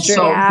 That's true.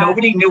 And so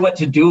nobody knew what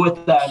to do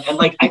with them. And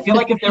like, I feel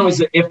like if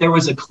there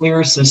was a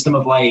clear system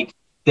of like,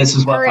 this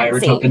is what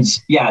currency. Fire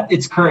tokens,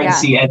 it's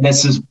currency, and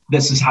this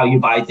is how you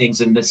buy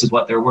things, and this is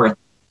what they're worth.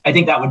 I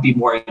think that would be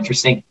more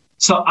interesting.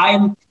 So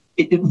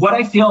what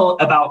I feel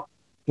about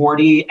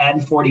 40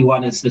 and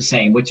 41 is the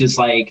same, which is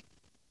like,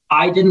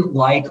 I didn't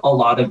like a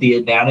lot of the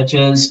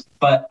advantages,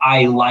 but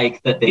I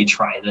like that they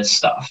try this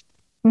stuff.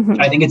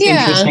 Mm-hmm. I think it's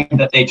interesting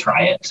that they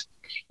try it.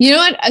 You know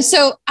what?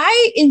 So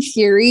I, in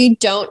theory,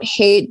 don't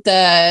hate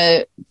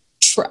the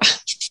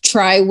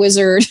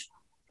Triwizard.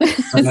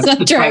 It's not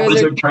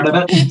Triwizard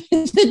tournament.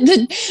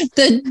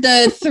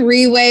 the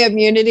three-way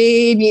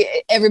immunity.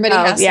 Everybody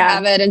has to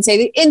have it and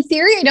say. In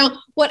theory, I don't.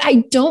 What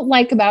I don't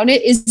like about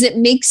it is it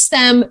makes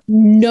them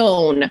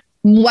known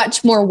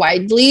much more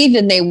widely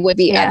than they would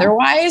be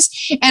otherwise.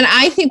 And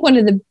I think one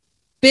of the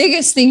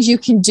biggest things you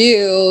can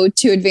do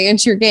to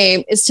advance your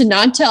game is to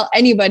not tell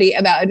anybody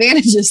about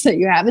advantages that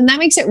you have. And that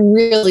makes it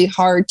really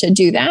hard to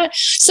do that.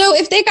 So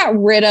if they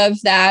got rid of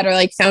that or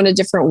like found a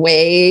different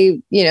way,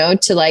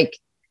 to like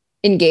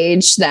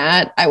engage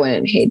that, I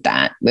wouldn't hate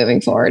that moving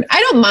forward. I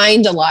don't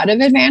mind a lot of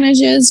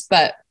advantages,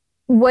 but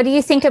what do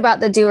you think about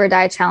the do or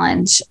die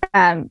challenge?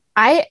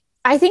 I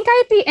think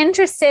I'd be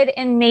interested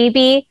in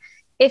maybe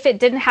if it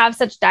didn't have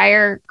such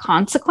dire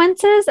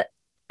consequences,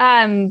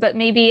 but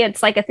maybe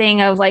it's like a thing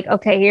of like,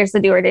 okay, here's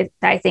the do or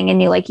die thing,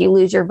 and you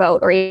lose your vote,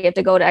 or you have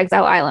to go to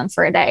Exile Island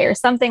for a day or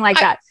something like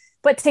that.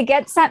 But to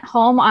get sent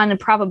home on a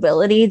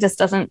probability just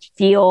doesn't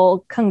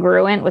feel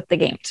congruent with the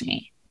game to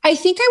me. I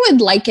think I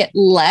would like it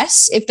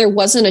less if there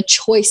wasn't a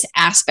choice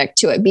aspect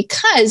to it,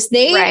 because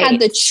they had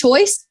the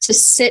choice to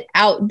sit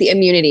out the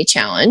immunity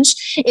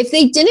challenge. If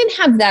they didn't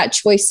have that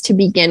choice to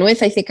begin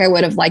with, I think I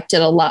would have liked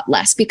it a lot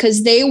less,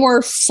 because they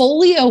were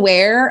fully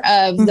aware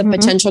of the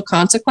potential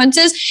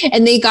consequences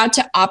and they got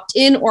to opt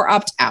in or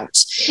opt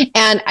out.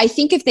 And I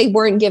think if they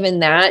weren't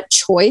given that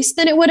choice,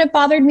 then it would have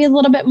bothered me a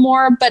little bit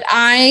more. But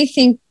I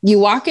think you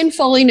walk in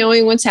fully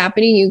knowing what's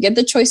happening. You get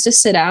the choice to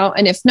sit out.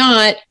 And if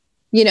not,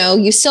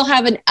 you still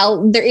have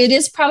there. It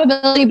is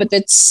probability, but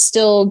it's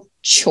still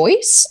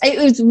choice.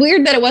 It was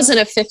weird that it wasn't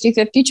a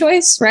 50-50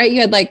 choice, right? You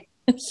had like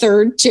a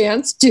third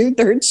chance,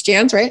 2/3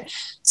 chance, right?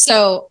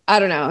 So I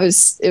don't know.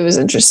 It was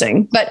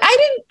interesting, but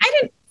I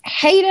didn't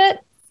hate it.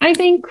 I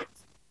think,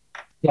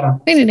 I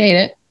didn't hate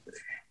it.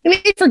 It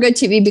made it for good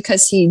TV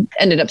because he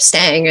ended up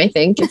staying. I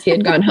think if he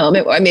had gone home,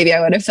 maybe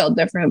I would have felt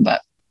different,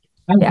 but.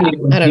 I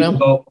don't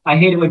know. I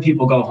hate it when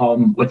people go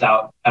home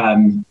without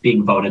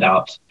being voted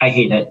out. I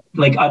hate it.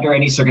 Like under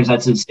any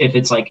circumstances, if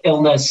it's like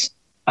illness,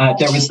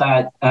 there was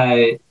that.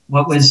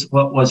 What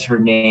was her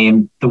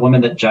name? The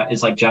woman that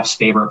is like Jeff's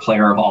favorite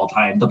player of all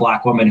time, the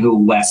black woman who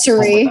went.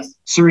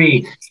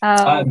 Suri.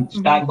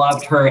 I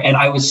loved her, and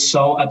I was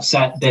so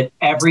upset that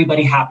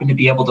everybody happened to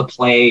be able to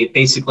play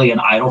basically an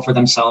idol for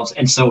themselves,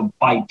 and so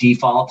by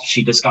default,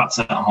 she just got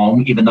sent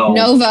home, even though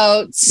no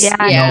votes.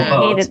 No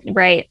votes.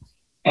 Right.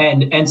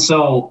 And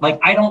so like,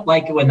 I don't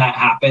like it when that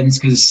happens,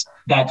 because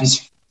that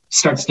just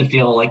starts to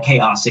feel like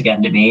chaos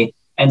again to me.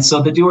 And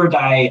so the do or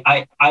die,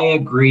 I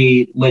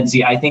agree,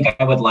 Lindsay. I think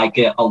I would like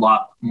it a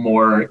lot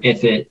more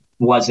if it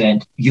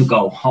wasn't you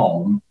go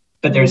home,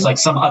 but there's like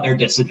some other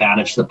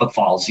disadvantage that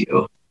befalls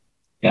you.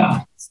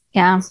 Yeah.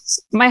 Yeah.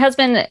 My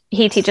husband,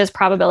 he teaches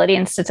probability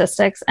and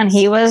statistics, and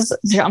he was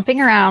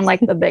jumping around like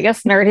the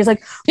biggest nerd. He's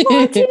like,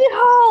 Monty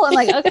Hall. I'm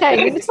like, okay,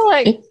 you need to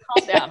like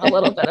calm down a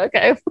little bit.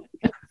 Okay.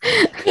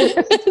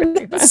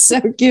 So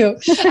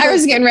cute. I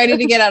was getting ready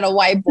to get out a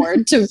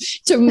whiteboard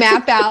to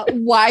map out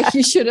why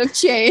he should have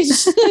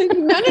changed.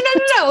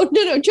 No,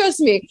 trust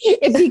me,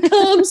 it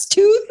becomes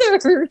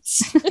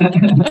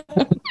 2/3.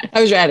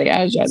 I was ready.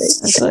 That's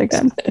really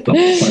good.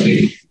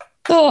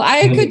 So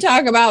I could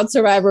talk about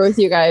Survivor with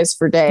you guys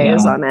for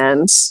days on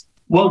end.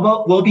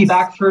 Well, we'll be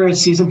back for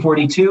season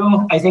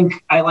 42. I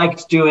think I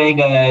liked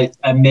doing a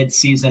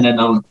mid-season and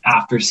an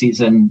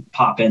after-season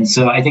pop-in.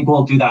 So I think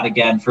we'll do that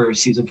again for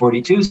season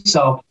 42.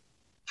 So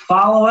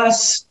follow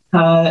us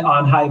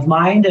on Hive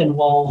Mind, and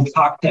we'll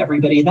talk to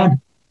everybody then.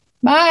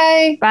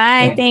 Bye.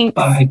 Bye. Thanks.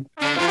 Bye.